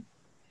 I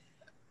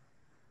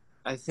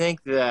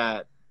think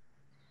that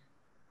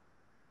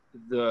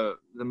the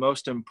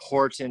most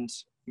important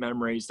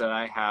memories that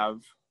I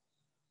have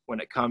when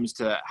it comes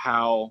to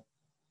how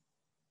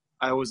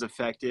I was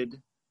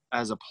affected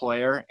as a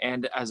player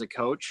and as a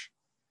coach,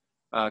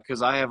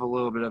 because I have a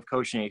little bit of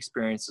coaching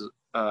experience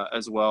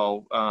as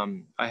well.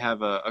 I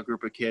have a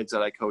group of kids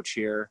that I coach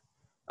here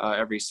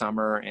every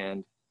summer,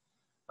 and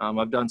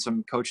I've done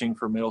some coaching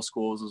for middle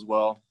schools as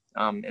well.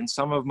 And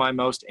some of my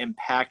most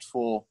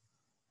impactful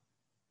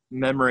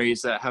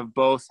memories that have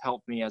both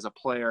helped me as a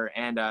player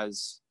and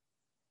as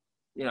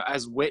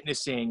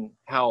witnessing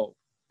how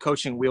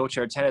coaching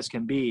wheelchair tennis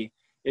can be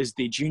is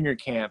the junior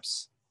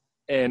camps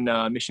in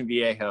Mission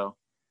Viejo.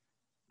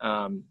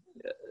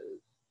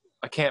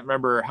 I can't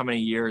remember how many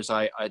years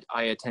I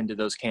attended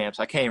those camps.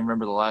 I can't even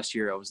remember the last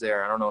year I was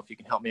there. I don't know if you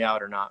can help me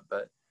out or not,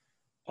 but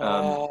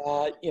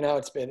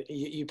it's been,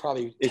 you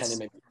probably attended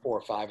maybe 4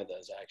 or 5 of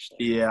those actually.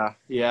 Yeah.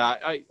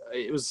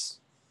 It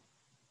was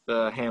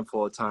a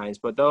handful of times,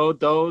 but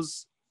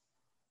those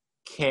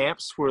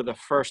camps were the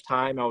first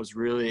time I was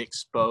really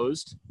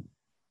exposed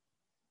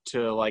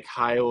to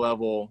high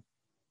level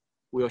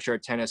wheelchair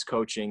tennis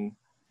coaching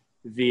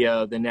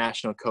via the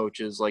national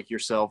coaches like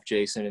yourself,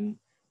 Jason, and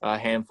a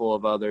handful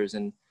of others,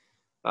 and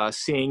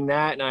seeing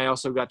that. And I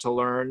also got to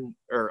learn,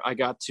 or I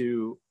got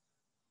to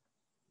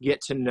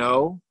get to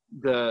know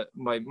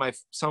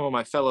some of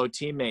my fellow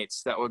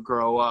teammates that would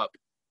grow up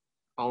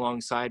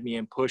alongside me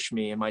and push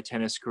me in my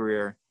tennis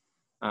career,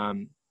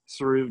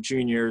 through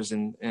juniors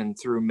and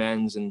through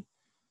men's, and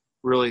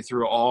really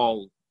through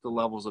all the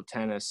levels of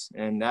tennis.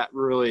 And that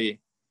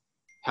really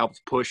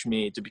helped push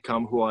me to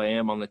become who I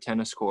am on the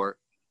tennis court.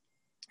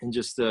 And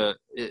just it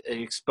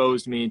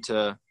exposed me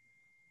to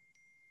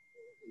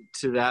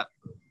that,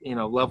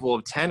 level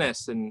of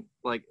tennis. And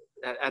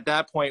at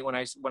that point, when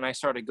I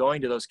started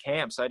going to those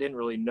camps, I didn't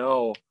really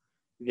know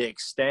the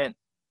extent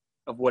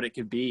of what it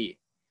could be.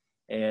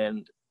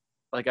 And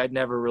I'd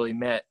never really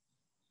met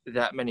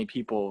that many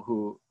people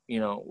who,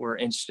 were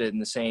interested in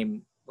the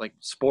same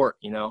sport,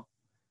 I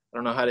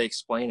don't know how to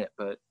explain it,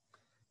 but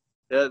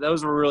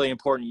those were really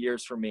important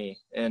years for me.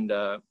 And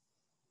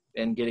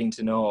getting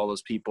to know all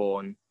those people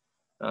and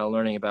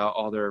learning about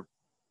all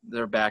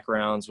their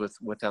backgrounds with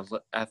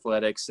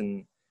athletics,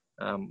 and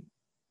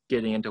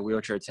getting into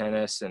wheelchair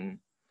tennis. And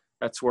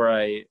that's where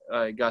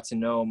I got to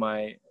know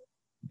my,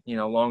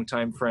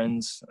 longtime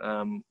friends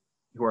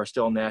who are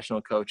still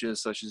national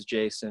coaches, such as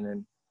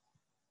Jason.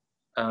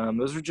 And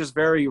those were just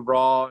very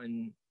raw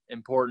and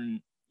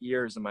important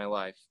years of my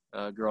life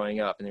growing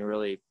up, and they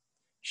really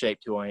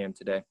shaped who I am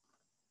today.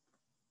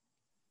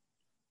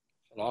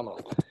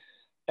 Phenomenal.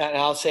 And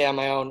I'll say on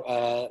my own,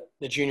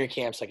 the junior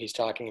camps, like he's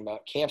talking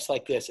about, camps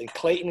like this. And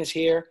Clayton is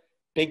here.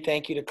 Big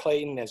thank you to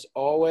Clayton, as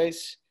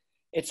always.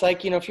 It's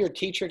like, if you're a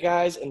teacher,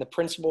 guys, and the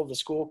principal of the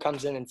school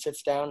comes in and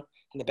sits down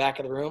in the back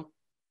of the room,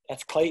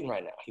 that's Clayton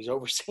right now. He's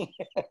overseeing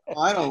it.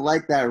 I don't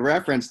like that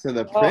reference to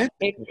the principal.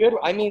 It's good.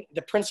 I mean,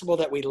 the principal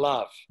that we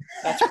love.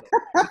 That's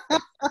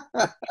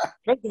the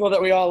principal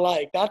that we all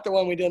like, not the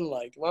one we didn't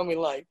like, the one we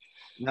like.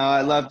 No,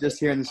 I love just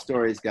hearing the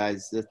stories,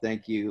 guys.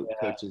 Thank you,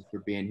 coaches, for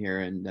being here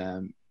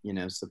and,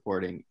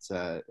 supporting.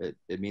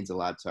 It means a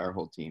lot to our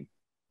whole team.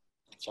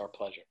 It's our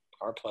pleasure.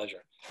 Our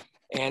pleasure.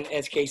 And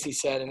as Casey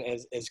said, and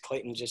as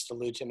Clayton just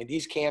alluded to, I mean,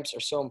 these camps are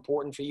so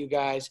important for you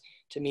guys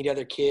to meet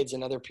other kids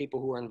and other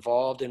people who are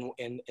involved in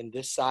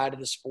this side of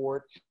the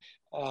sport.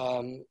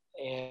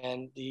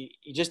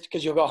 Just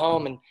because you'll go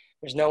home and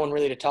there's no one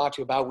really to talk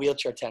to about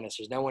wheelchair tennis.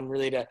 There's no one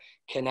really to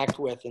connect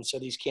with. And so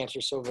these camps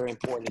are so very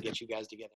important to get you guys together.